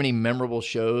do you have any memorable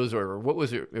shows, or what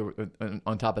was it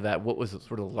on top of that? What was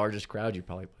sort of the largest crowd you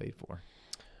probably played for?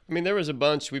 I mean, there was a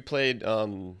bunch. We played.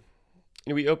 When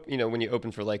you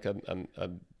open for like a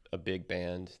big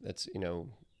band, that's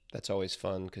always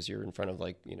fun because you're in front of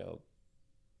like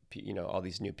all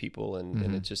these new people,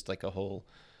 and it's just like a whole.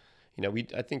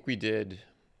 I think we did.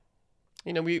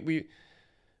 We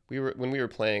were when we were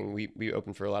playing, we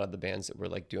opened for a lot of the bands that were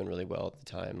like doing really well at the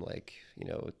time. Like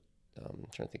I'm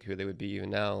trying to think who they would be even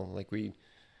now. Like I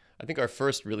think our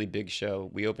first really big show,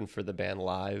 we opened for the band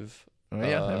Live. Oh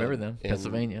yeah, I remember them.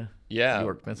 Pennsylvania. Yeah,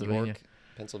 York, Pennsylvania.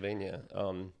 So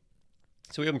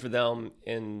we opened for them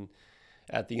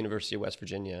at the University of West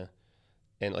Virginia,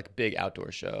 and like a big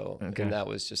outdoor show. Okay. And that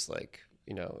was just like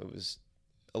it was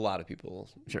a lot of people.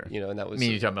 Sure. And that was. I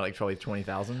mean, you're talking about like probably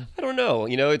 20,000. I don't know.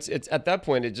 It's at that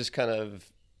point it just kind of.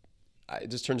 It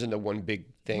just turns into one big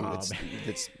thing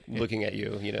that's looking at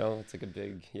you. It's like a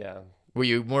big Were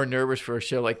you more nervous for a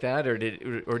show like that, or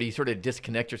do you sort of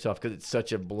disconnect yourself because it's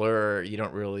such a blur? You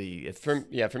don't really.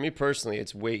 For me personally,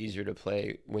 it's way easier to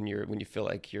play when you feel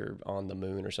like you're on the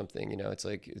moon or something. It's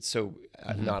like it's so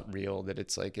not real that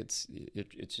it's like it's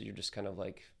you're just kind of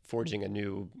like forging a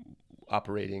new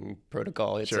operating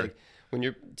protocol. It's like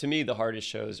to me the hardest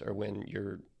shows are when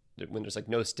there's like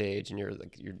no stage and you're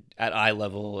at eye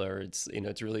level, or it's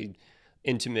it's really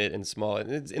intimate and small,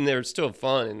 and they're still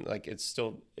fun, and like it's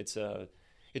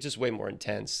just way more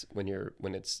intense when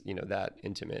it's that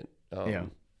intimate.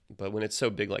 But when it's so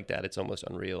big like that, it's almost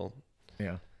unreal.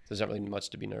 Yeah, there's not really much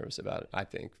to be nervous about, I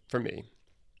think, for me.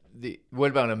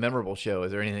 What about a memorable show?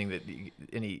 Is there anything that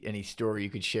any story you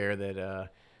could share that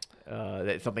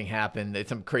something happened, that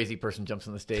some crazy person jumps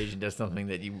on the stage and does something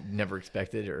that you never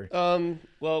expected, or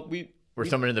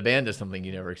someone in the band does something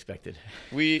you never expected?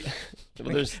 I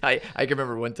can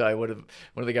remember one time one of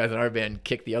the guys in our band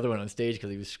kicked the other one on stage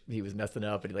because he was messing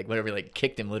up, and he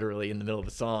kicked him literally in the middle of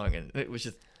a song, and it was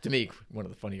just, to me, one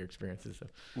of the funnier experiences. So.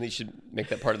 And you should make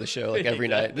that part of the show like every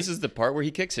night. This is the part where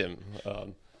he kicks him.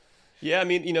 I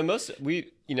mean,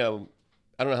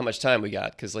 I don't know how much time we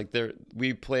got because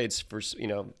we played for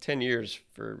 10 years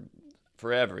for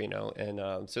forever,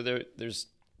 and so there's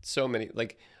so many,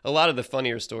 like a lot of the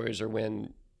funnier stories are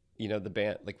when the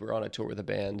band, like we're on a tour with a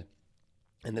band,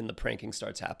 and then the pranking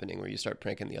starts happening where you start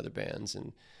pranking the other bands,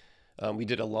 and we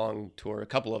did a long tour, a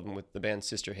couple of them with the band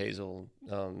Sister Hazel,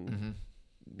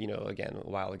 again a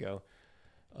while ago,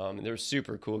 and they were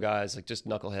super cool guys, like just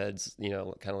knuckleheads,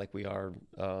 kind of like we are,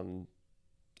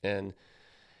 and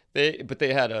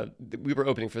we were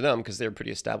opening for them because they're a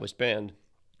pretty established band,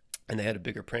 and they had a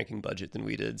bigger pranking budget than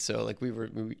we did. So like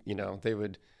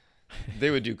they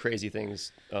would do crazy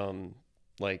things.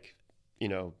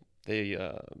 They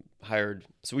hired,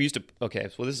 so we used to,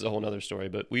 so this is a whole nother story,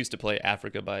 but we used to play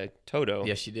Africa by Toto.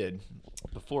 Yes, you did.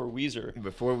 Before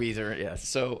Weezer, yes.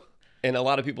 So, and a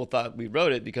lot of people thought we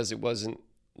wrote it because it wasn't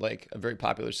like a very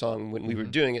popular song when we were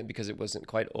doing it, because it wasn't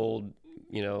quite old,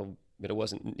 but it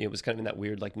was kind of in that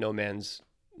weird, like, no man's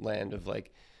land of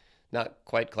like, not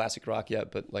quite classic rock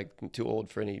yet, but like too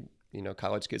old for any,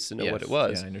 college kids to know what it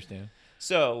was. Yeah, I understand.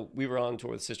 So we were on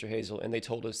tour with Sister Hazel, and they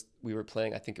told us we were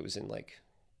playing, I think it was in like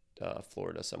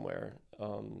Florida somewhere,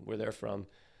 where they're from.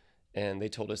 And they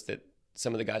told us that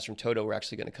some of the guys from Toto were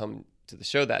actually going to come to the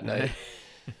show that night.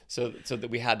 So that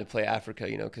we had to play Africa,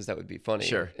 you know, because that would be funny.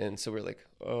 Sure. And so we're like,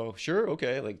 oh, sure,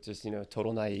 okay, like just, you know,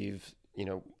 total naive, you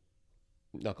know,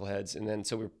 knuckleheads. And then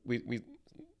so we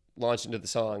launched into the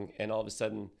song, and all of a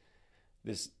sudden,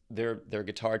 their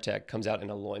guitar tech comes out in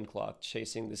a loincloth,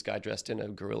 chasing this guy dressed in a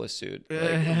gorilla suit,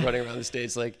 like, running around the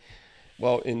stage, like.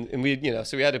 Well, and we, you know,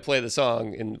 so we had to play the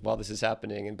song while this is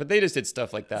happening, but they just did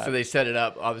stuff like that. So they set it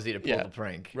up obviously to pull the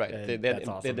prank, right? They had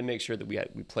awesome. to make sure that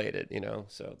we played it, you know.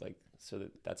 So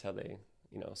that's how they,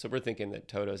 you know. So we're thinking that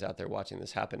Toto's out there watching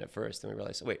this happen at first, and we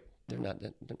realized, wait, they're not.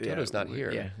 Toto's not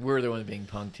here. Yeah, we're the ones being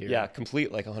punked here. Yeah,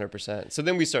 complete, like 100%. So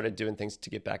then we started doing things to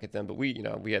get back at them, but we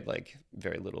had like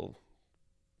very little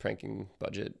pranking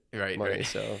budget money, right.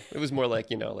 so it was more like,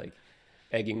 you know, like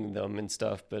egging them and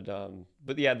stuff. But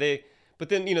yeah, But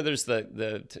then, you know, there's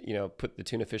the you know, put the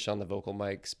tuna fish on the vocal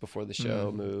mics before the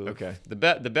show move. Okay.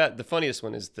 The funniest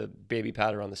one is the baby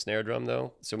powder on the snare drum,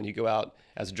 though. So when you go out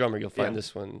as a drummer, you'll find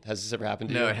this one. Has this ever happened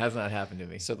to you? No, it has not happened to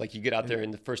me. So like you get out there,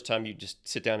 and the first time you just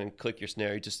sit down and click your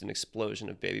snare, just an explosion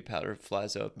of baby powder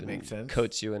flies up and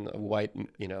coats you in a white,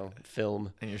 you know,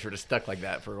 film. And you're sort of stuck like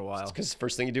that for a while. Because it's the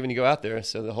first thing you do when you go out there.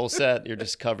 So the whole set, you're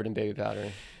just covered in baby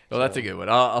powder. Well, that's a good one.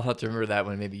 I'll have to remember that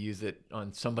one. Maybe use it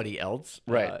on somebody else,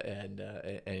 right?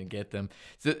 And get them.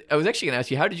 So I was actually going to ask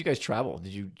you, how did you guys travel?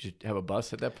 Did you just have a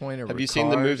bus at that point, or have you seen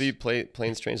the movie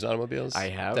Planes, Trains, and Automobiles? I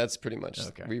have. That's pretty much.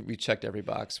 Okay. We checked every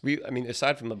box. I mean,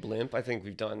 aside from a blimp, I think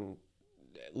we've done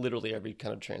literally every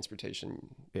kind of transportation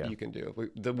you can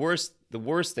do. The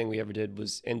worst thing we ever did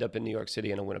was end up in New York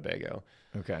City in a Winnebago.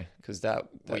 Okay. Because that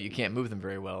you can't move them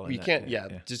very well. You can't. Yeah,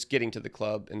 just getting to the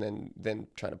club and then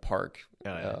trying to park.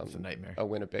 It's a nightmare. A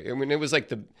Winnebago. I mean, it was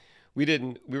like we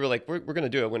were like, we're going to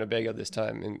do a Winnebago this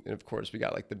time. And of course we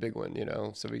got like the big one, you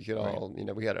know, so we could all, you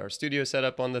know, we had our studio set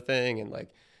up on the thing, and like,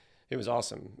 it was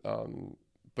awesome.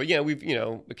 But yeah, we've, you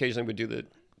know, occasionally would do the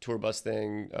tour bus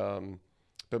thing.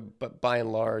 But by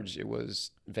and large, it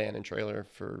was van and trailer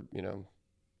for, you know,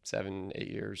 7-8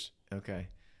 years. Okay.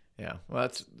 Yeah. Well,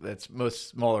 that's most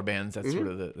smaller bands. That's sort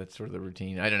of the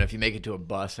routine. I don't know if you make it to a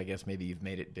bus. I guess maybe you've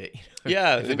made it big.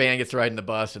 Yeah. If the band gets to ride in the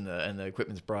bus and the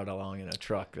equipment's brought along in a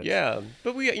truck. Yeah.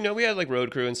 But we had like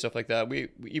road crew and stuff like that. We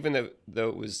even though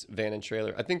it was van and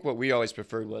trailer, I think what we always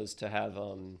preferred was to have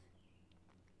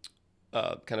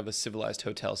kind of a civilized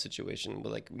hotel situation.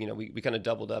 Like, you know, we kind of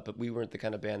doubled up, but we weren't the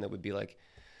kind of band that would be like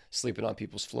sleeping on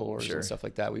people's floors and stuff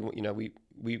like that.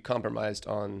 We compromised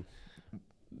on,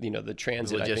 you know, the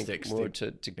transit, logistics, I think, more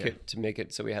to make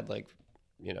it so we had like,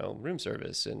 you know, room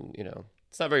service, and, you know,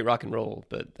 it's not very rock and roll,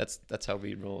 but that's how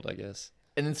we rolled, I guess.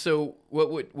 And then so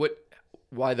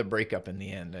why the breakup in the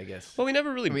end, I guess? Well, we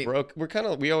never really broke.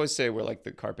 We always say we're like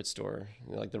the carpet store,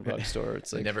 you know, like the rug store.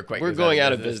 It's like never quite we're going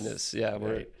out of business. Yeah,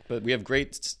 but we have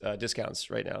great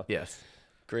discounts right now. Yes.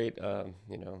 Great,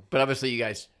 you know. But obviously you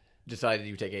guys decided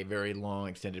you take a very long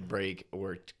extended break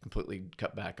or completely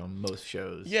cut back on most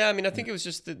shows. Yeah, I mean, I think it was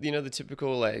just the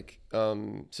typical like.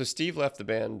 So Steve left the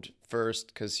band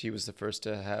first because he was the first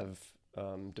to have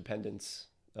dependents.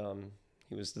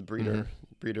 He was the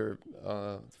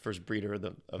first breeder of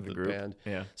the group. band.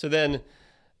 Yeah. So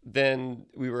then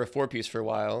we were a 4-piece for a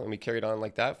while, and we carried on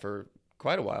like that for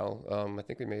quite a while. I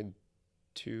think we made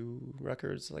 2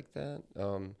 records like that,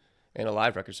 and a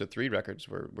live record. So 3 records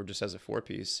were just as a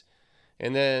 4-piece.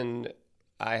 And then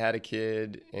I had a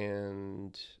kid,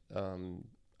 and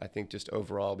I think just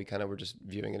overall we kind of were just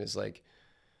viewing it as like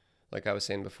I was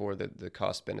saying before, the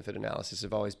cost benefit analysis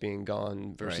of always being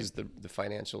gone versus the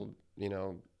financial,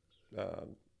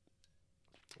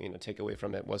 takeaway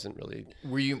from it wasn't really.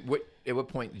 Were you at what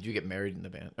point did you get married in the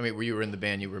band? I mean, you were in the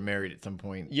band, you were married at some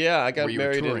point. Yeah, I got married.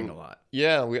 Were you touring a lot?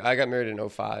 Yeah, I got married in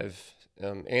 2005.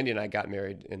 Andy and I got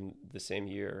married in the same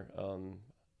year.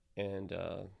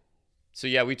 So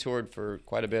yeah, we toured for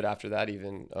quite a bit after that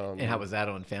even. And how was that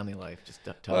on family life? Just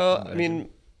tough? Well, I mean,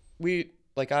 I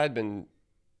had been.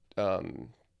 Or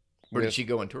did she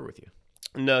go on tour with you?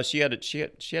 No, she had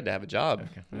to have a job.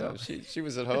 Okay. No, she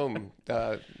was at home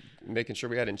making sure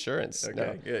we had insurance.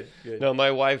 Okay, no. Good. No,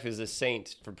 my wife is a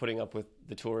saint for putting up with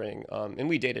the touring. And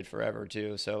we dated forever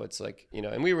too. So it's like,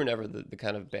 and we were never the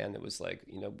kind of band that was like,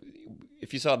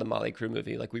 if you saw the Motley Crue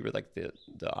movie, like we were like the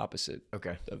opposite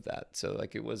of that. So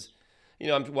like it was,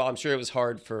 I'm sure it was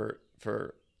hard for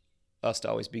us to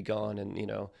always be gone, and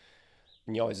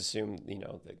and you always assume,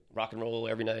 like rock and roll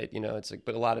every night, it's like,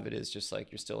 but a lot of it is just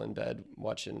like you're still in bed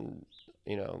watching,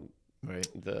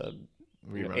 the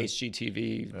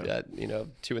HGTV at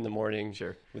 2 a.m.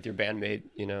 Sure. with your bandmate,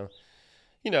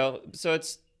 so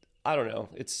I don't know.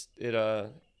 I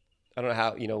don't know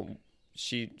how,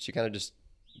 she kind of just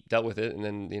dealt with it. And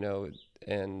then,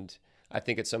 and I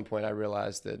think at some point I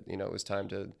realized that, it was time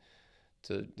to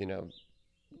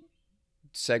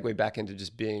segue back into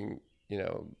just being,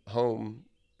 home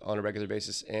on a regular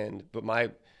basis. But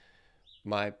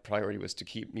my priority was to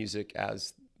keep music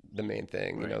as the main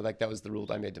thing. Right. Like that was the rule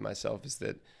I made to myself, is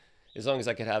that as long as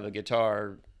I could have a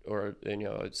guitar or,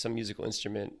 some musical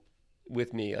instrument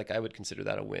with me, like I would consider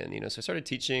that a win, So I started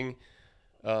teaching,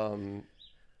 and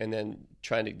then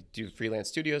trying to do freelance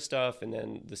studio stuff. And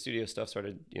then the studio stuff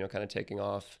started, kind of taking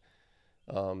off.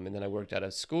 And then I worked at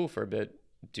a school for a bit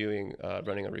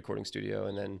running a recording studio.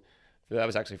 And then that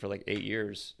was actually for like 8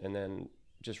 years. And then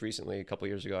just recently, a couple of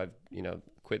years ago, I've,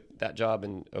 quit that job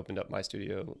and opened up my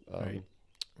studio, Right.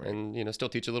 and, still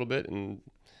teach a little bit. And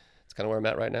it's kind of where I'm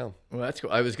at right now. Well, that's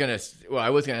cool. I was gonna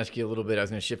ask you a little bit. I was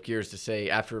gonna shift gears to say,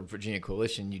 after Virginia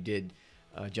Coalition, you did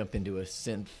jump into a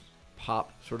synth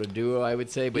pop sort of duo, I would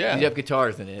say, but Yeah. you have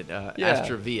guitars in it. Yeah.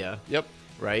 Astra Via. Yep.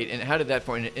 Right. And how did that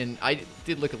form? And I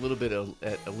did look a little bit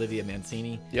at Olivia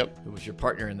Mancini. Yep. Who was your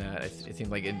partner in that? It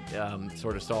seemed like it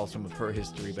sort of saw some of her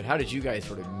history. But how did you guys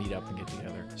sort of meet up and get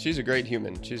together? She's a great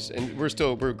human. And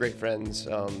we're great friends.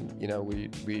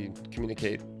 We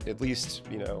communicate at least,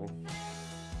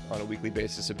 on a weekly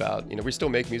basis about, we still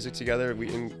make music together.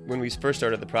 When we first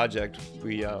started the project,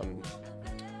 we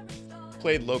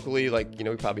played locally, like,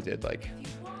 we probably did like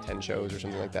 10 shows or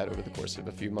something like that over the course of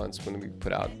a few months when we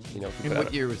put out,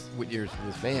 What years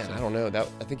was man, I don't know.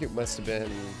 I think it must have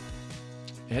been,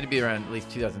 it had to be around at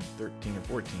least 2013 or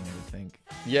 14, I would think.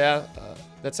 yeah,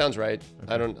 that sounds right.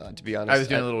 Okay. I don't, to be honest. I was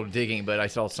doing a little digging, but I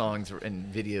saw songs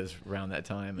and videos around that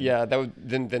time. Yeah,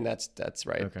 then that's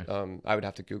right. Okay. I would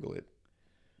have to Google it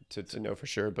to know for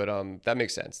sure, but that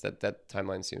makes sense. That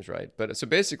timeline seems right. But so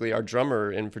basically, our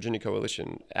drummer in Virginia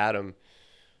Coalition, Adam,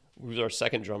 who was our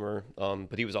second drummer,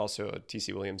 but he was also a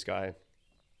T.C. Williams guy.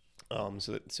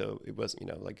 So it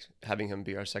wasn't, like having him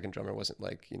be our second drummer wasn't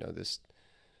like, this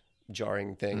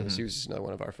jarring thing. Mm-hmm. He was just another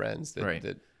one of our friends that, Right.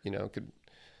 that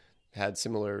had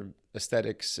similar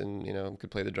aesthetics and,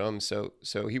 could play the drums.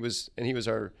 So he was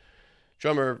our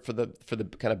drummer for the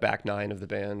kind of back nine of the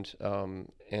band.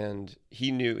 And he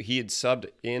had subbed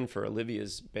in for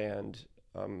Olivia's band,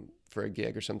 for a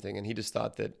gig or something. And he just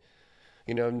thought that,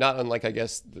 not unlike, I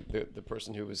guess, the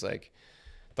person who was like,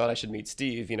 thought I should meet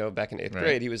Steve, back in 8th Right.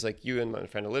 grade. He was like, you and my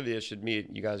friend Olivia should meet.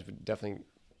 You guys would definitely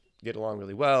get along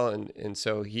really well. And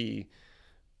so he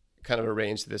kind of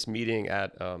arranged this meeting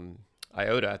at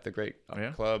IOTA, at the great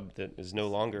club that is no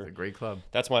longer. A great club.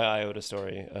 That's my IOTA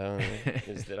story,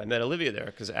 is that I met Olivia there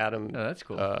because Adam, Oh, that's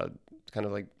cool. kind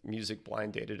of like music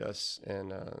blind dated us.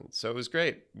 And so it was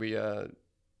great. We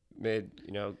made,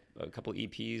 a couple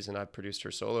EPs, and I produced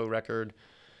her solo record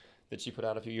that she put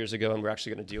out a few years ago. And we're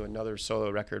actually going to do another solo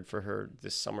record for her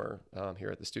this summer here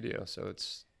at the studio. So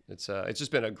it's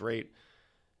just been a great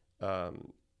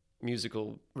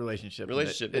musical relationship.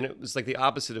 And it was like the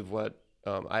opposite of what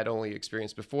I'd only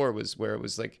experienced before, was where it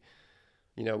was like,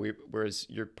 whereas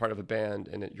you're part of a band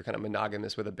and you're kind of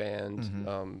monogamous with a band,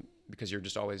 Mm-hmm. because you're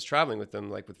just always traveling with them.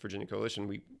 Like with Virginia Coalition,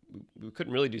 we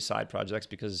couldn't really do side projects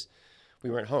because we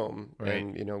weren't home, Right.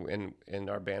 and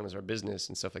our band was our business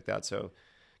and stuff like that. So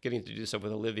getting to do stuff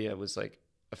with Olivia was like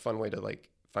a fun way to like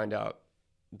find out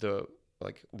the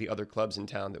other clubs in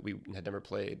town that we had never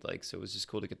played. Like, so it was just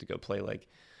cool to get to go play like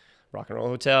Rock and Roll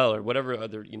Hotel or whatever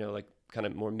other, like kind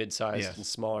of more mid-sized Yes. and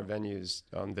smaller venues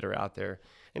that are out there,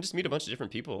 and just meet a bunch of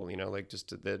different people, like just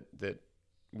that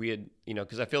we had,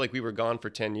 because I feel like we were gone for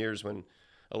 10 years when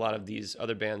a lot of these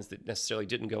other bands that necessarily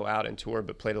didn't go out and tour,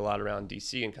 but played a lot around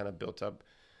DC and kind of built up,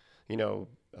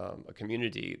 a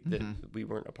community that we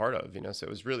weren't a part of, so it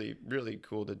was really, really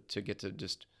cool to get to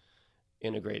just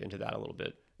integrate into that a little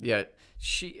bit. Yeah,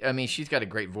 she's got a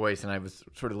great voice, and I was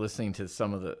sort of listening to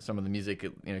some of the music.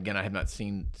 Again, I have not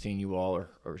seen you all,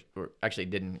 or actually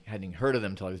hadn't heard of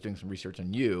them until I was doing some research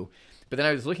on you. But then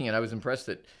I was looking, and I was impressed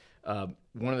that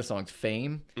one of the songs,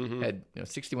 "Fame," had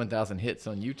 61,000 hits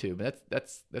on YouTube, and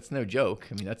that's no joke.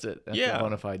 I mean, that's a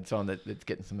bona fide song that's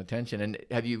getting some attention. And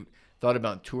have you thought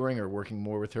about touring or working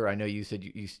more with her? I know you said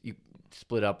you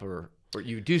split up, or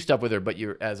you do stuff with her, but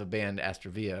you're, as a band, Astra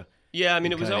Via. Yeah, I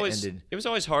mean, it was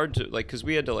always hard to, like, because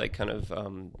we had to like kind of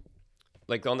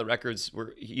like on the records,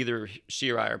 we're either she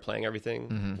or I are playing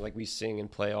everything. Like we sing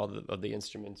and play all of the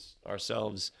instruments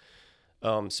ourselves.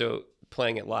 So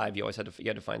playing it live, you had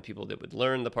to find people that would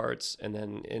learn the parts, and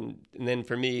then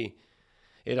for me,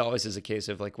 it always is a case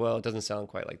of like, well, it doesn't sound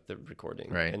quite like the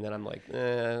recording, right? And then I'm like,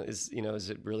 is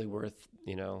it really worth?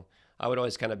 I would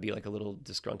always kind of be like a little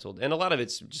disgruntled, and a lot of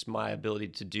it's just my ability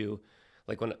to do.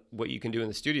 Like what you can do in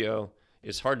the studio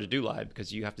it's hard to do live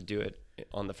because you have to do it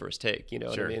on the first take. You know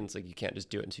what I Sure. mean? It's like you can't just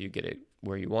do it until you get it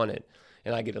where you want it.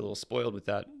 And I get a little spoiled with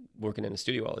that working in the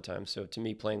studio all the time. So to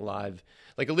me, playing live,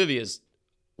 like Olivia's,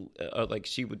 like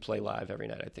she would play live every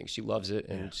night. I think she loves it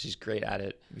and she's great at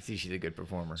it. We see she's a good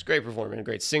performer. She's a great performer and a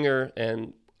great singer.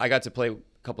 And I got to play a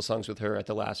couple songs with her at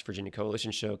the last Virginia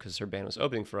Coalition show because her band was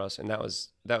opening for us, and that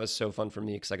was so fun for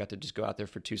me because I got to just go out there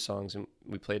for 2 songs, and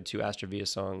we played 2 Astra Via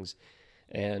songs,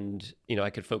 and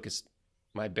I could focus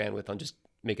my bandwidth on just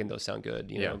making those sound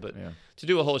good. But to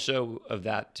do a whole show of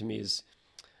that to me is,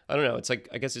 I don't know. It's like,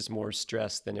 I guess it's more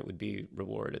stress than it would be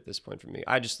reward at this point for me.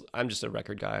 I'm just a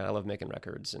record guy. I love making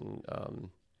records, and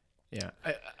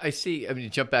I see. I mean, to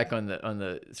jump back on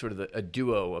the sort of a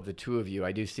duo of the two of you,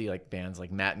 I do see like bands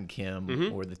like Matt and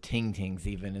Kim or the Ting Tings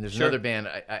even. And there's another band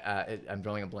I'm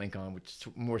drawing a blank on, which is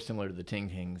more similar to the Ting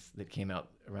Tings that came out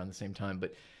around the same time.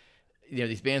 But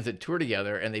these bands that tour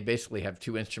together and they basically have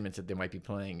 2 instruments that they might be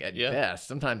playing at best.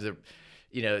 Sometimes they're,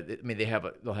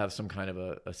 they'll have some kind of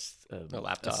a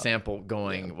laptop, a sample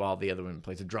going while the other one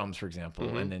plays the drums, for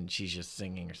example, and then she's just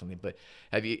singing or something. But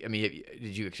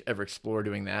did you ever explore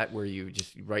doing that where you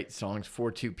just write songs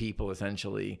for 2 people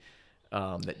essentially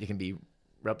that you can be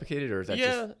replicated, or is that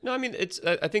just... No, I mean,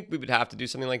 I think we would have to do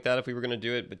something like that if we were going to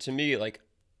do it. But to me, like,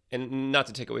 and not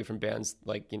to take away from bands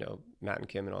like, Matt and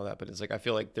Kim and all that, but it's like, I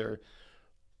feel like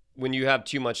when you have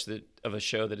too much of a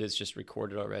show that is just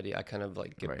recorded already, I kind of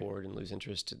like get bored and lose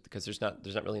interest because there's not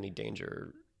really any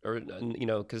danger, or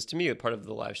because to me a part of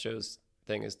the live shows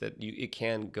thing is that it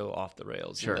can go off the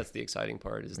rails. Sure. And that's the exciting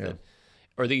part is that,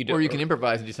 or that you do, or you can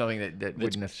improvise and do something that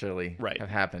wouldn't necessarily have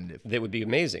happened. That would be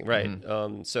amazing, right?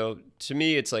 Mm-hmm. So to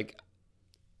me, it's like,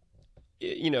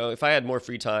 if I had more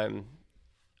free time,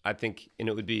 I think, it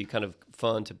would be kind of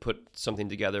fun to put something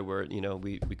together where,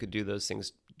 we could do those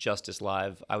things justice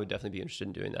live. I would definitely be interested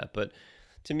in doing that. But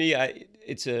to me, I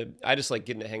just like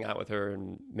getting to hang out with her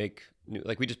and make new,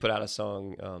 like we just put out a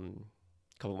song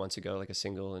a couple months ago, like a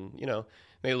single, and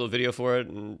made a little video for it,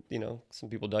 and some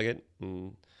people dug it,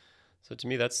 and so to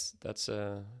me that's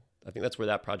I think that's where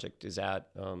that project is at.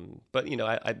 But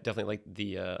I definitely like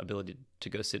the ability to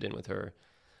go sit in with her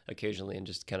occasionally and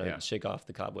just kind of shake off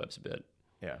the cobwebs a bit.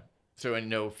 Yeah. So, and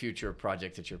no future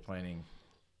project that you're planning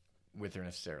with her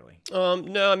necessarily?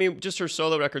 No, I mean, just her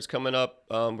solo records coming up.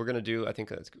 We're going to do, I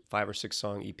think, a 5 or 6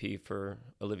 song EP for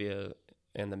Olivia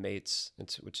and the Mates,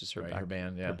 which is her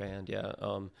band, yeah. Her band, yeah.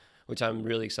 Which I'm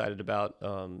really excited about,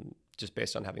 just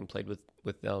based on having played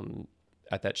with them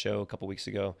at that show a couple weeks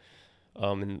ago.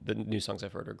 And the new songs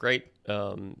I've heard are great.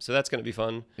 So that's going to be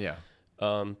fun. Yeah.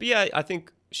 But yeah, I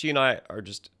think she and I are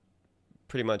just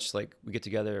pretty much like we get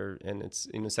together and it's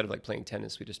instead of like playing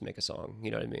tennis, we just make a song.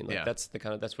 You know what I mean? Like that's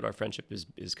what our friendship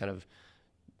is kind of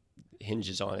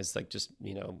hinges on. It's like just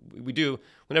we do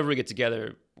whenever we get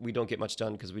together, we don't get much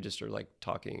done because we just are like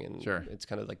talking and it's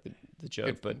kind of like the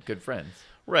joke. But good friends,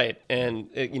 right? And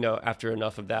after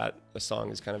enough of that, a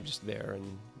song is kind of just there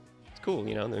and it's cool.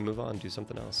 And then move on, do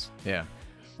something else. Yeah.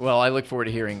 Well, I look forward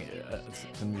to hearing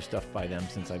some new stuff by them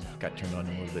since I've got turned on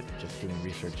a little bit just doing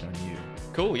research on you.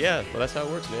 Cool, yeah. Well, that's how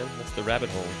it works, man. That's the rabbit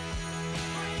hole.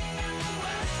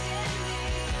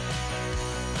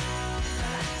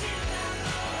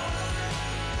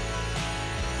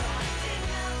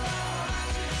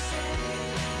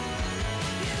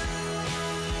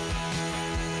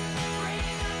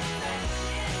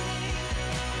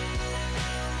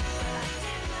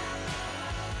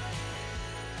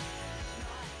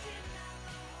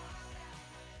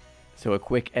 So a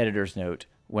quick editor's note.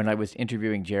 When I was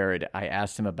interviewing Jarrett, I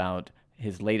asked him about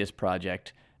his latest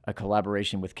project, a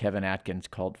collaboration with Kevin Atkins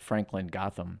called Franklin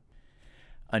Gotham.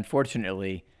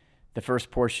 Unfortunately, the first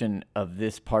portion of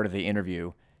this part of the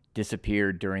interview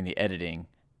disappeared during the editing.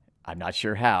 I'm not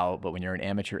sure how, but when you're an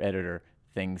amateur editor,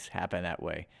 things happen that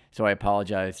way. So I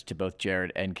apologize to both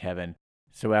Jarrett and Kevin.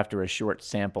 So after a short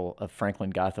sample of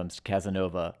Franklin Gotham's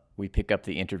Casanova, we pick up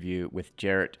the interview with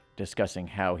Jarrett discussing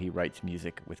how he writes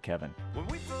music with Kevin. When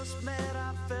we first met,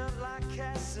 I felt like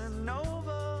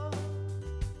Casanova.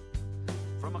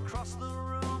 From across the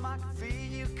room, I could feel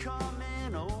you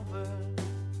coming over.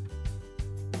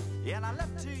 Yeah, and I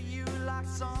leapt to you like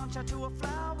sunshine to a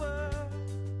flower.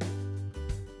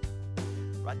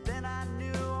 Right then I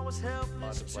knew I was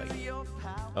helpless to your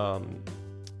power.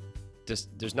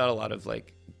 There's not a lot of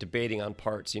like debating on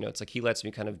parts. It's like he lets me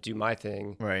kind of do my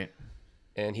thing. Right.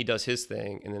 And he does his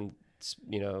thing, and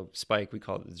then Spike, we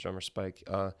call it the drummer Spike.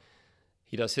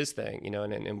 He does his thing,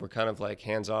 and we're kind of like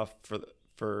hands off for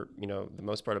the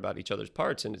most part about each other's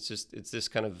parts, and it's this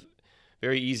kind of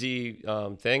very easy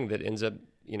thing that ends up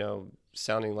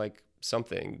sounding like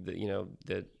something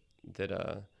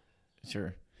that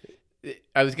Sure.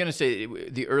 I was gonna say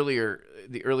the earlier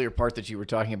part that you were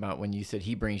talking about when you said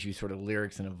he brings you sort of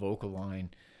lyrics and a vocal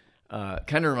line,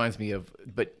 kind of reminds me of,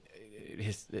 but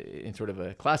in sort of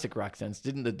a classic rock sense,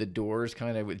 didn't the Doors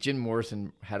kind of, with Jim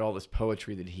Morrison had all this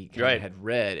poetry that he kind of had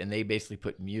read, and they basically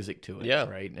put music to it,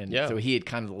 right? And so he had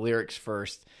kind of the lyrics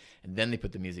first, and then they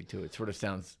put the music to it. Sort of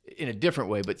sounds in a different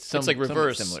way, but it's like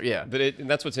reverse, similar. Yeah. But and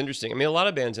that's what's interesting. I mean, a lot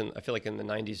of bands, and I feel like in the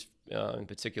 '90s in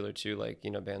particular too, like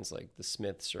bands like the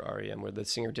Smiths or REM, where the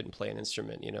singer didn't play an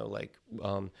instrument. Like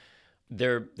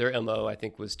their MO, I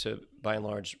think, was to by and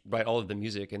large write all of the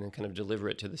music and then kind of deliver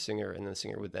it to the singer, and the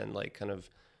singer would then like kind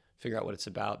of figure out what it's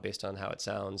about based on how it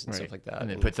sounds and stuff like that, and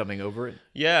then put something over it.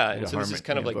 Yeah, and so this is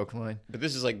kind of like vocal line. But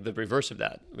this is like the reverse of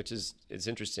that, which is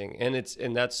interesting, and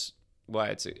that's why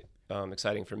it's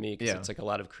exciting for me, because it's like a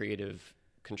lot of creative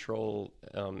control,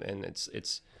 and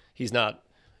he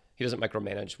doesn't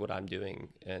micromanage what I'm doing,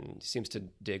 and seems to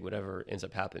dig whatever ends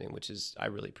up happening, which is I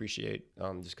really appreciate,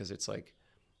 just because it's like,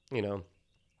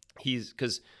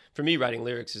 because for me writing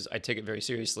lyrics is I take it very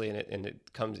seriously, and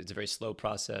it's a very slow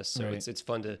process, so it's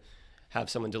fun to have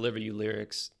someone deliver you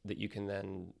lyrics that you can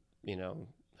then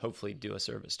hopefully do a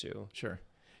service to. Sure.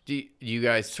 Do you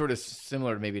guys, sort of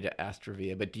similar maybe to Astra,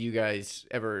 but do you guys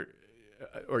ever,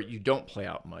 or you don't play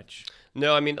out much?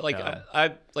 No, I mean, like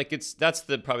I like that's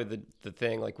probably the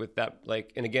thing, like with that,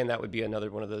 like, and again, that would be another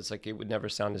one of those, like, it would never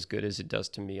sound as good as it does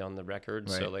to me on the record.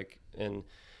 Right. So like,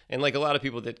 and like a lot of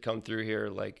people that come through here,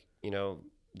 like,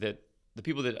 that the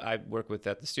people that I work with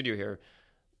at the studio here,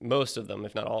 most of them,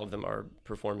 if not all of them, are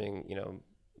performing,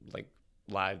 like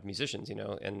live musicians,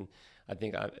 and I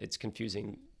think it's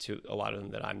confusing to a lot of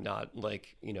them that I'm not,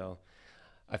 like,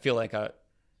 I feel like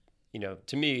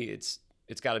to me, it's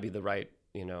got to be the right,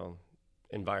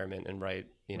 environment and right,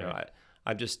 right.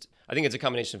 I think it's a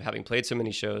combination of having played so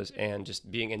many shows and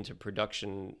just being into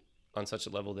production on such a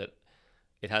level that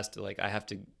it has to, like,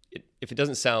 if it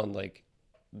doesn't sound like,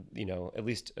 at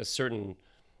least a certain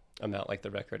amount like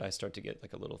the record, I start to get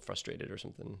like a little frustrated or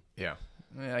something. Yeah.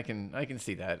 I can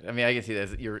see that. I mean, I can see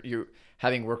that you're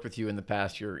having worked with you in the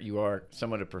past, you are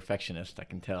somewhat a perfectionist, I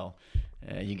can tell.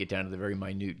 You get down to the very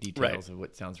minute details of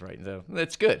what sounds right. So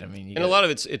that's good. I mean, a lot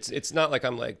of it's not like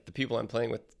I'm like the people I'm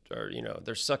playing with are,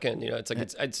 they're sucking, it's like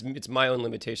it's my own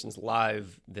limitations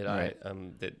live that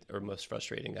that are most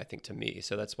frustrating, I think, to me.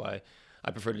 So that's why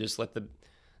I prefer to just let the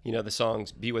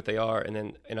songs be what they are.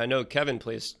 And I know Kevin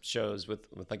plays shows with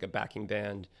like a backing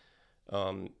band.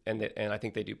 And I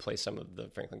think they do play some of the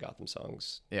Franklin Gotham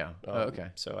songs. Yeah. Okay.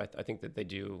 So I think that they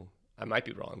do. I might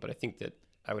be wrong, but I think that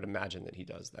I would imagine that he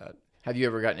does that. Have you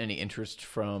ever gotten any interest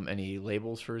from any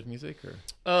labels for his music, or?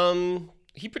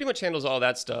 He pretty much handles all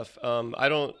that stuff. I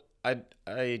don't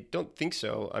think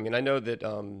so. I mean, I know that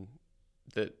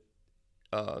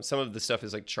some of the stuff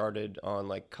is like charted on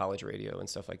like college radio and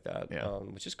stuff like that,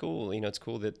 which is cool. It's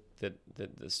cool that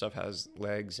the stuff has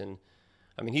legs, and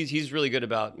I mean, he's really good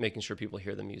about making sure people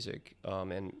hear the music,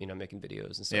 and making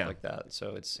videos and stuff like that. So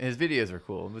and his videos are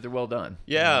cool, but they're well done.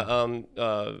 Yeah.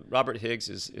 Robert Higgs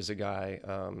is a guy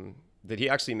that he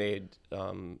actually made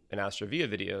an Astra Via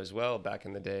video as well back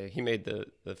in the day. He made the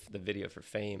video for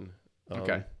Fame.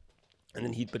 Okay. And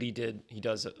then he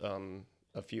does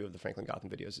a few of the Franklin Gotham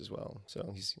videos as well.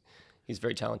 So he's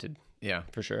very talented. Yeah,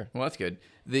 for sure. Well, that's good.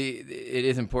 It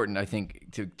is important, I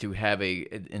think, to have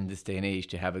in this day and age,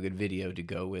 to have a good video to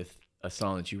go with a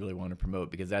song that you really want to promote,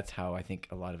 because that's how I think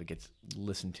a lot of it gets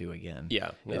listened to again.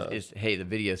 Yeah. Hey, the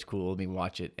video's cool, let me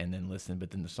watch it and then listen, but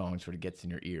then the song sort of gets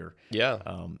in your ear. Yeah.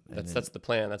 That's the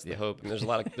plan. That's the hope. And there's a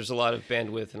lot of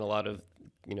bandwidth and a lot of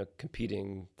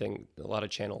competing a lot of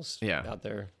channels out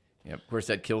there. Yeah, of course,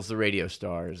 that kills the radio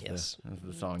star as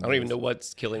the song. I don't even know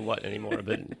what's killing what anymore,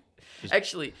 but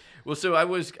actually, well, so I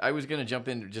was going to jump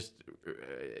in just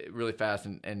really fast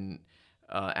and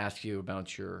ask you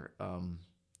about your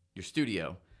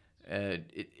studio.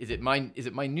 Is it my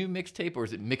new mixtape, or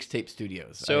is it Mixtape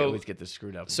Studios? So, I always get this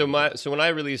screwed up. So when I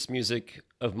release music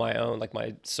of my own, like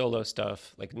my solo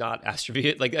stuff, like not Astra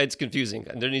Via, like it's confusing.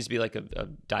 There needs to be like a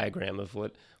diagram of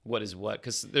what is what,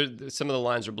 because some of the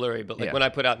lines are blurry. But like when I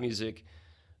put out music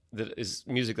that is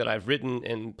music that I've written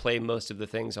and play most of the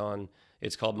things on,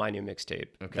 it's called My New Mixtape.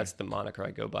 Okay. That's the moniker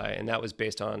I go by, and that was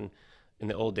based on, in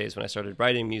the old days when I started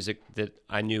writing music that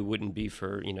I knew wouldn't be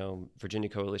for, Virginia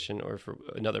Coalition or for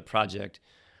another project,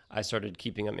 I started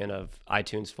keeping them in a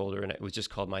iTunes folder, and it was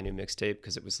just called My New Mixtape,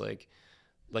 because it was like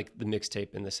the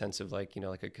mixtape in the sense of like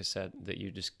a cassette that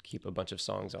you just keep a bunch of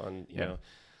songs on, you know.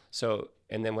 So,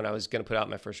 and then when I was going to put out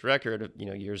my first record, a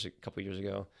couple years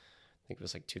ago, I think it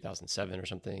was like 2007 or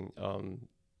something,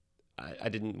 I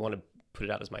didn't want to put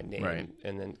it out as my name. Right.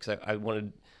 And then, because I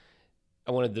wanted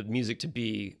wanted the music to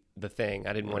be the thing.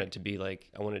 I didn't want it to be like,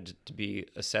 I wanted it to be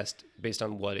assessed based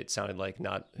on what it sounded like,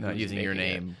 not using your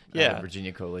name. Yeah.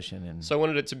 Virginia Coalition. And so I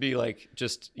wanted it to be like,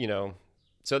 just,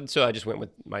 so I just went with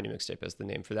My New Mixtape as the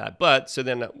name for that. But so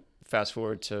then fast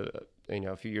forward to,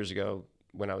 a few years ago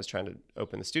when I was trying to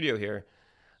open the studio here,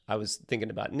 I was thinking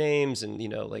about names and,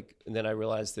 and then I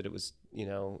realized that it was,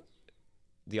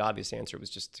 the obvious answer was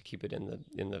just to keep it in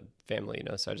the family,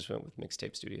 so I just went with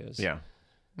Mixtape Studios. Yeah.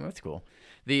 Well, that's cool.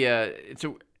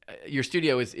 So your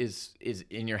studio is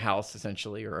in your house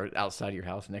essentially, or outside of your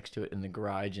house, next to it in the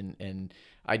garage, and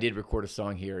I did record a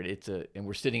song here. And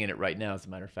we're sitting in it right now. As a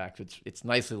matter of fact, it's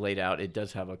nicely laid out. It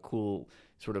does have a cool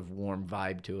sort of warm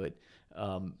vibe to it.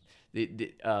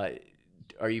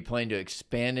 Are you planning to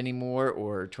expand anymore,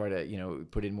 or try to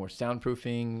put in more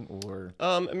soundproofing, or?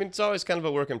 It's always kind of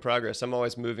a work in progress. I'm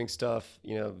always moving stuff,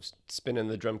 spinning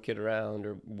the drum kit around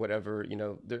or whatever.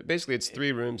 Basically it's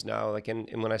 3 rooms now.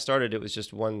 And when I started, it was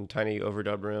just one tiny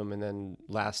overdub room, and then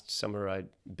last summer I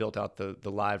built out the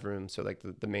live room, so like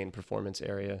the main performance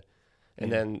area,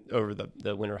 and then over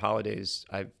the winter holidays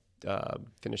I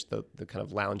finished the kind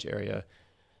of lounge area,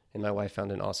 and my wife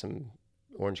found an awesome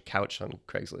orange couch on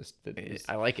Craigslist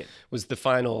I like it. Was the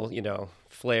final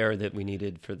flair that we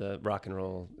needed for the rock and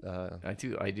roll I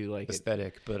do like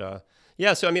aesthetic. But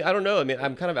yeah, so I don't know,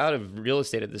 I'm kind of out of real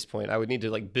estate at this point. I would need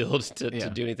to like build to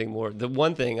do anything more. The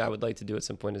one thing I would like to do at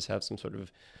some point is have some sort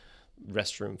of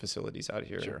restroom facilities out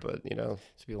here. Sure. But so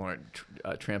people aren't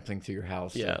trampling through your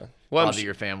house, well, bother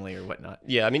your family or whatnot.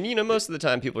 Yeah, most of the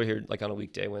time people are here like on a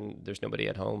weekday when there's nobody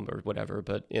at home or whatever,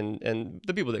 but and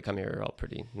the people that come here are all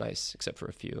pretty nice except for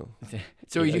a few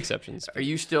exceptions. Are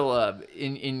you still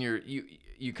in your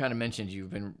you kind of mentioned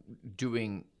you've been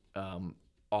doing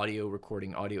audio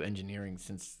recording, audio engineering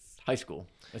since high school,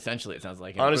 essentially, it sounds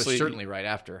like. Honestly, certainly right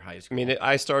after high school.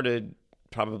 I started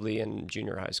probably in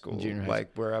junior high school, high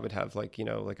where I would have like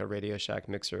a Radio Shack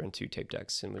mixer and 2 tape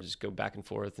decks, and we'd just go back and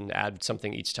forth and add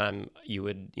something each time you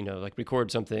would like record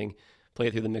something, play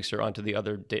it through the mixer onto the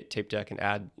other tape deck and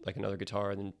add like another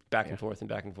guitar, and then back and forth and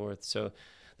back and forth. So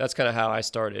that's kind of how I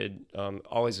started.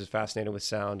 Always was fascinated with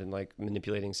sound and like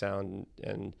manipulating sound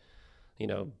and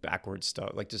backwards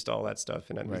stuff, like just all that stuff.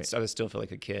 And I still feel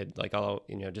like a kid, like I'll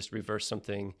just reverse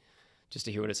something just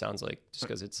to hear what it sounds like, just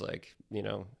because it's like,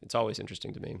 it's always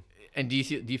interesting to me. And do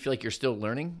you feel like you're still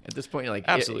learning at this point? Like,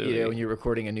 absolutely. When you're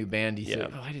recording a new band, do you say,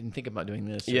 I didn't think about doing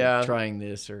this, or trying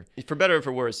this, or for better or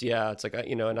for worse. Yeah. It's like,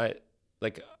 and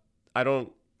I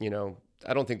don't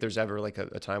think there's ever like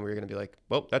a time where you're going to be like,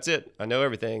 well, that's it, I know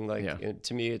everything. Like,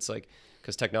 to me, it's like,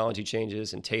 because technology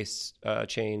changes and tastes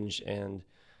change, and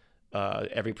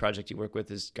every project you work with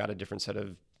has got a different set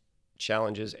of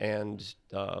challenges and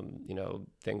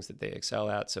things that they excel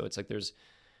at. So it's like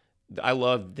I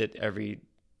love that every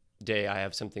day I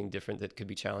have something different that could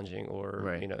be challenging, or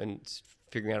and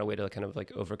figuring out a way to kind of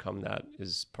like overcome that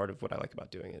is part of what I like about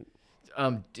doing it.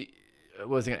 Do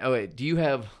you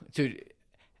have, so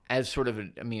as sort of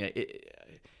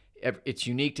it's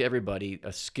unique to everybody,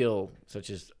 a skill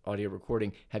such as audio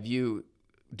recording. Have you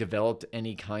developed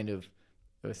any kind of,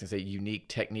 I was going to say, unique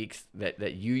techniques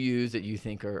that you use, that you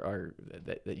think are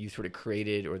that you sort of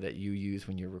created, or that you use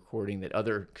when you're recording, that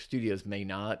other studios may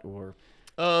not? Or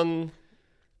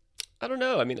I don't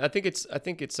know. I think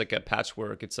it's like a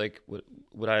patchwork. It's like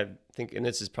what I think, and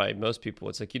this is probably most people,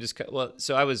 it's like you just,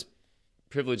 so I was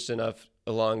privileged enough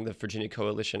along the Virginia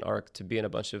Coalition arc to be in a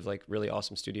bunch of like really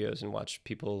awesome studios and watch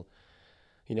people,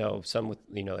 some with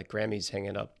like Grammys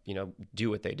hanging up, do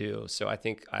what they do. So I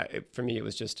think for me it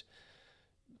was just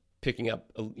picking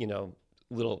up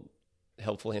little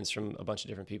helpful hints from a bunch of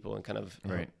different people and kind of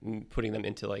putting them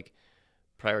into like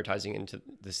prioritizing into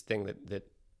this thing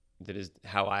that is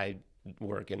how I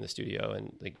work in the studio,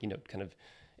 and like kind of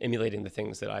emulating the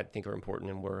things that I think are important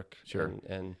in work. Sure.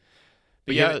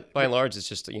 But yeah, by and large, it's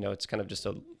just it's kind of just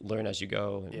a learn as you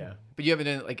go. But you haven't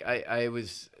done, like,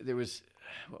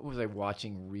 what was I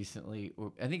watching recently?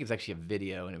 I think it was actually a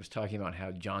video, and it was talking about how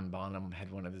John Bonham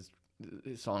had one of his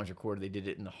songs recorded. They did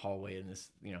it in the hallway in this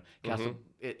castle,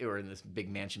 or in this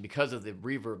big mansion, because of the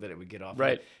reverb that it would get off,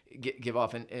 give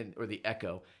off, and or the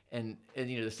echo, and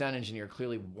the sound engineer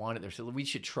clearly wanted there, so we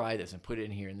should try this and put it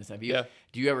in here. And this, do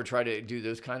you ever try to do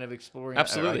those kind of exploring?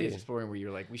 Absolutely, exploring where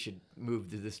you're like, we should move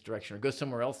to this direction or go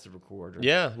somewhere else to record.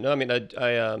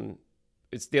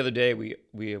 It's the other day we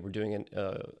were doing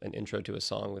an intro to a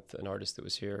song with an artist that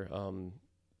was here.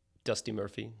 Dusty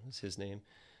Murphy is his name.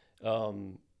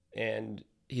 And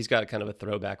he's got kind of a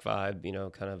throwback vibe,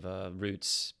 kind of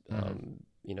roots,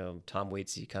 Tom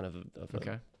Waitsy kind of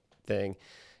a thing.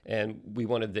 And we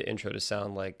wanted the intro to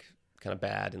sound like kind of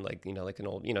bad and like, like an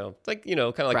old, like, kind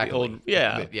of like Crackly. the old,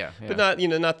 yeah. Yeah. But not,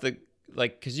 not the,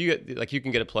 like, cause you get, like, you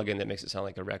can get a plugin that makes it sound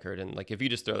like a record. And like, if you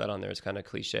just throw that on there, it's kind of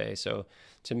cliche. So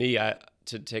to me,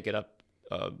 to take it up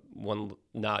one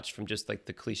notch from just like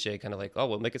the cliche kind of like, oh,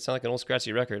 well, make it sound like an old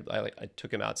scratchy record. I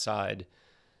took him outside.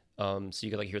 So you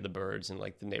could like hear the birds and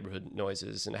like the neighborhood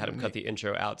noises, and I had him cut the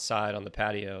intro outside on the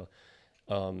patio.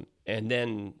 And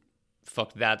then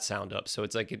fucked that sound up. So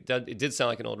it's like, it did sound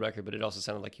like an old record, but it also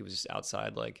sounded like he was just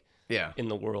outside, like in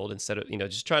the world instead of,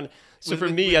 just trying to, so for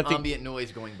me, I think ambient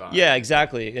noise going by. Yeah,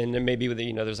 exactly. And then maybe with,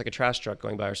 there's like a trash truck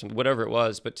going by or something, whatever it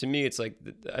was. But to me, it's like,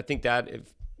 I think that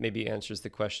maybe answers the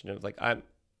question of like, I'm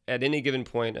at any given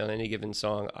point on any given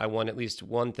song, I want at least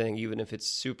one thing, even if it's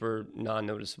super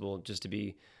non-noticeable, just to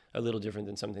be a little different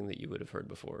than something that you would have heard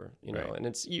before, Right. And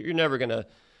it's, you're never gonna,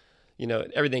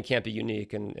 everything can't be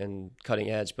unique and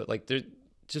cutting edge, but like there's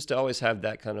just to always have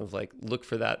that kind of like, look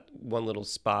for that one little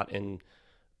spot in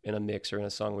a mix or in a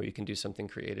song where you can do something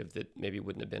creative that maybe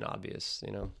wouldn't have been obvious,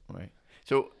 Right.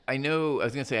 So I know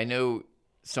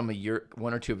some of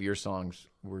one or two of your songs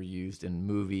were used in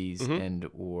movies and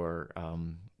or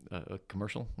a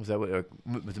commercial. Was that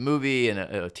with a movie and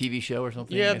a TV show or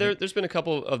something? Yeah, there's been a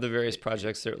couple of the various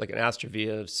projects. There, like an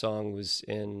Astra song was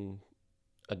in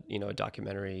a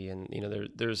documentary, and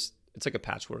there's it's like a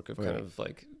patchwork of kind of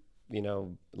like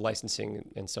licensing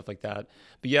and stuff like that.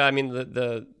 But yeah, I mean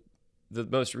the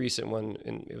most recent one,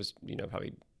 and it was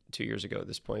probably 2 years ago at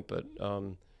this point, but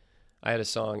I had a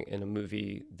song in a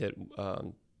movie that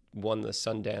won the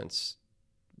Sundance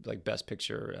like Best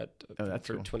Picture for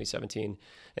cool. 2017,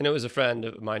 and it was a friend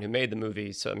of mine who made the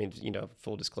movie. So I mean,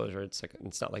 full disclosure, it's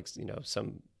not like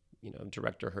some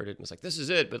director heard it and was like, this is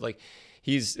it. But like,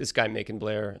 he's this guy Macon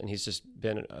Blair, and he's just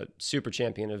been a super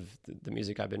champion of the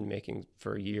music I've been making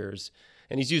for years,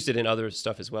 and he's used it in other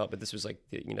stuff as well. But this was like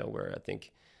where I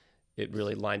think it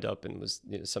really lined up and was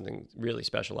something really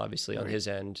special, obviously on his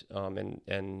end,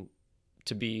 and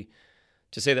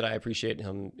to say that I appreciate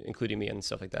him including me and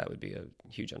stuff like that would be a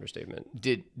huge understatement.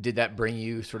 Did that bring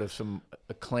you sort of some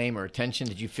acclaim or attention?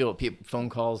 Did you feel phone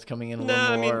calls coming in a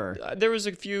little more? I mean, there was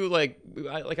a few I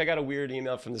got a weird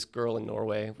email from this girl in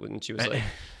Norway, and she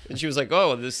was like,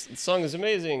 "Oh, this song is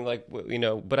amazing!" Like,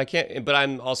 but I can't. But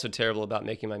I'm also terrible about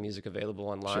making my music available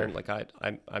online. Sure. Like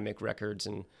I make records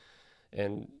and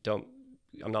I'm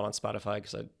not on Spotify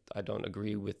because I don't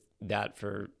agree with that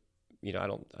for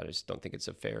I just don't think it's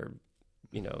a fair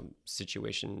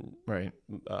situation, right?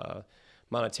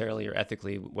 Monetarily or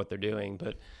ethically what they're doing,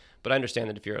 but I understand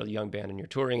that if you're a young band and you're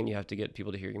touring and you have to get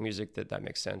people to hear your music, that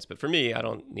makes sense. But for me, I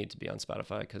don't need to be on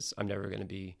Spotify because I'm never going to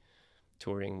be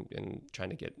touring and trying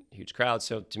to get huge crowds.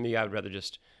 So to me, I would rather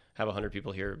just have 100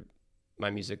 people hear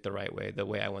my music the right way, the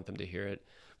way I want them to hear it.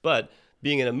 But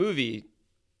being in a movie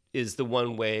is the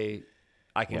one way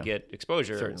I can get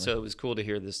exposure. Certainly. So it was cool to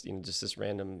hear this, just this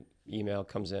random email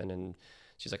comes in and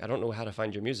she's like, I don't know how to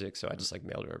find your music. So I just like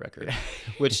mailed her a record,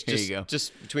 which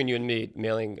just between you and me,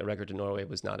 mailing a record to Norway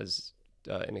was not as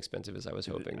inexpensive as I was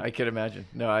hoping. I could imagine.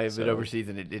 No, I've been overseas,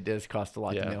 and it does cost a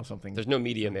lot to mail something. There's no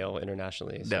media mail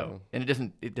internationally. So. No, and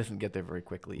it doesn't get there very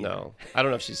quickly either. No, I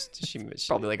don't know if she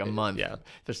probably like a month. Yeah,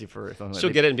 especially for something. She'll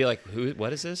get it and be like,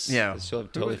 what is this? Yeah, she'll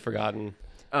have totally forgotten.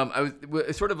 I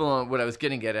was sort of along what I was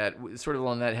getting at, sort of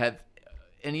along that. Had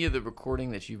any of the recording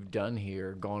that you've done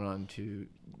here gone on to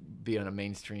be on a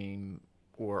mainstream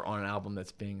or on an album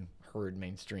that's being heard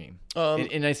mainstream?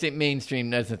 And I say mainstream,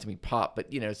 not to mean pop, but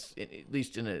at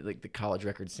least in like the college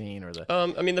record scene or the.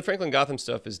 I mean, the Franklin Gotham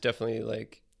stuff is definitely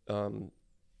like,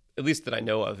 at least that I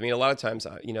know of. I mean, a lot of times,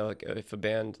 like if a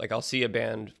band, like I'll see a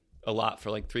band a lot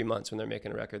for like 3 months when they're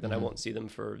making a record, then I won't see them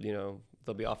for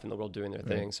they'll be off in the world doing their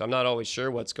thing. So I'm not always sure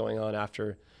what's going on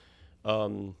after.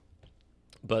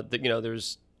 But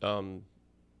there's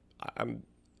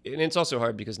and it's also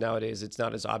hard because nowadays it's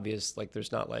not as obvious. Like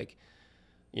there's not like,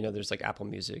 there's like Apple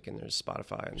Music and there's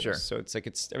Spotify. And sure. So it's like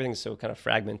everything's so kind of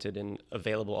fragmented and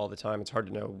available all the time. It's hard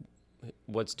to know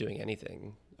what's doing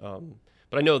anything. But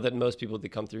I know that most people that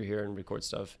come through here and record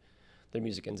stuff, their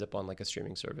music ends up on like a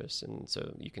streaming service, and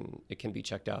so it can be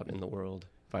checked out in the world.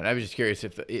 Fine. I was just curious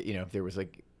if if there was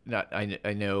like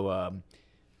I know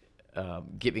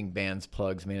giving bands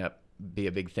plugs may not be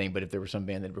a big thing, but if there was some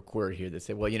band that recorded here that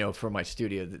said, well, for my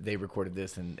studio they recorded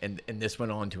this and this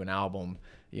went on to an album,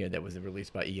 that was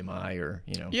released by EMI or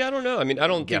Yeah, I don't know. I mean, I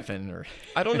don't Geffen or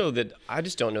I don't know that. I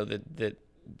just don't know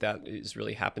that is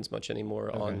really happens much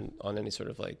anymore on any sort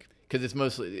of like, because it's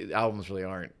mostly albums really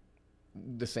aren't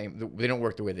the same. They don't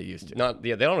work the way they used to.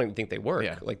 They don't even think they work.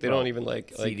 Yeah. Like they don't even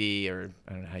like CD or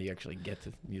I don't know how you actually get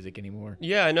to music anymore.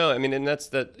 Yeah, I know. I mean, and that's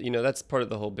part of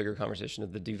the whole bigger conversation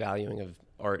of the devaluing of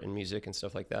art and music and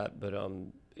stuff like that. But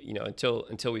you know,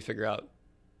 until we figure out,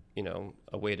 you know,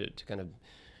 a way to kind of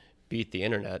beat the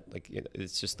internet, like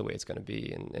it's just the way it's going to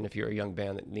be. And if you're a young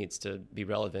band that needs to be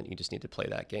relevant, you just need to play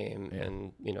that game. Yeah.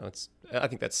 And you know, I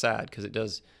think that's sad, because it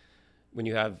does. When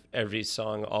you have every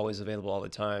song always available all the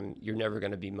time, you're never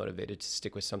going to be motivated to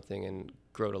stick with something and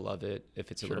grow to love it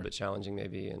if it's a little bit challenging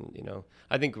maybe. And, you know,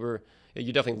 I think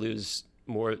you definitely lose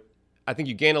more. I think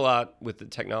you gain a lot with the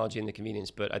technology and the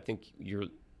convenience, but I think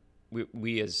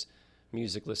we as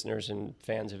music listeners and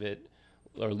fans of it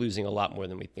are losing a lot more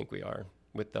than we think we are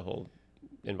with the whole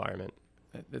environment.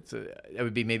 That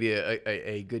would be maybe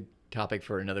a good topic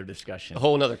for another discussion. A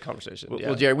whole another conversation.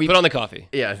 Well, Jared, put on the coffee.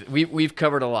 Yeah, we've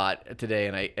covered a lot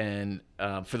today, and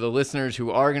for the listeners who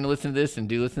are going to listen to this and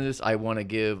do listen to this, I want to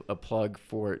give a plug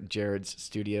for Jared's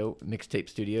studio, mixtape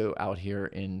studio, out here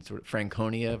in sort of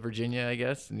Franconia, Virginia, I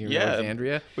guess, near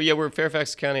Alexandria. Well, yeah, we're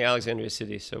Fairfax County, Alexandria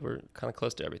City, so we're kind of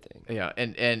close to everything. Yeah,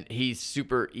 and he's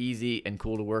super easy and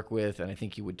cool to work with, and I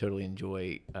think you would totally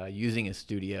enjoy using his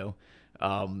studio.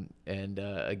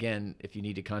 Again, if you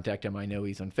need to contact him, I know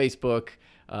he's on Facebook.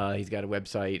 He's got a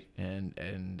website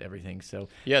and everything. So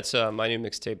yeah, it's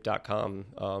mynewmixtape.com.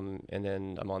 And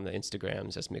then I'm on the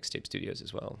Instagrams as Mixtape Studios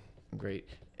as well. Great.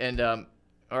 And all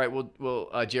right,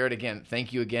 well, Jarrett, again,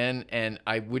 thank you again. And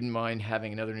I wouldn't mind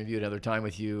having another interview another time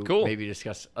with you. Cool. Maybe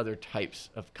discuss other types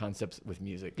of concepts with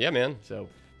music. Yeah, man. So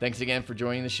thanks again for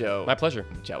joining the show. My pleasure.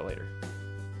 We'll chat later.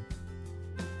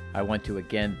 I want to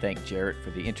again thank Jarrett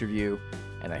for the interview,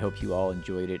 and I hope you all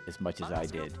enjoyed it as much as I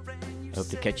did. I hope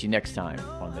to catch you next time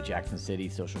on the Jackson City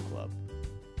Social Club.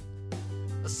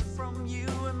 A sip from you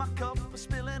and my cup was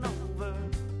spilling over,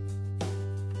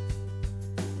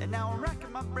 and now I'm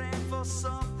racking my brain for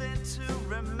something to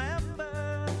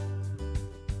remember.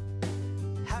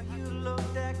 How you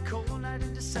looked that cold night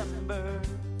in December.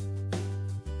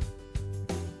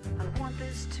 I want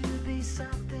this to be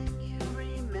something you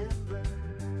remember.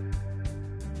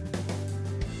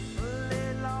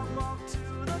 Long walk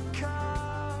to the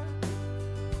car,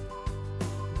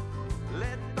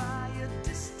 led by a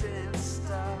distant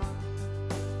star.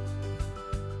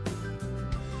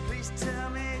 Please tell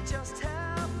me just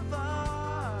how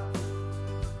far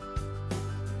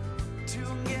to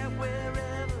get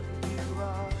wherever you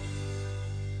are.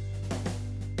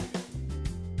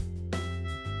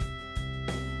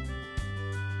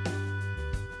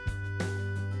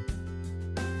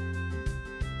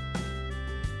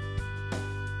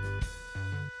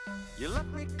 You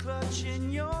left me clutching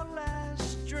your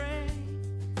last string,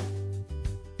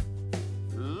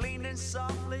 leaning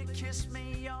softly, kissed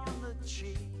me on the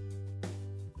cheek.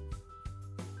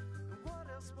 What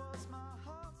else was my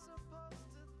heart supposed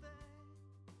to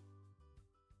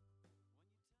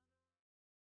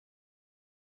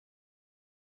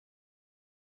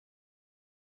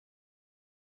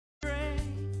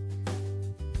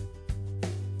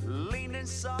think? Leaning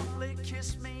softly,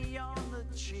 kissed me on the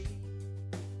cheek.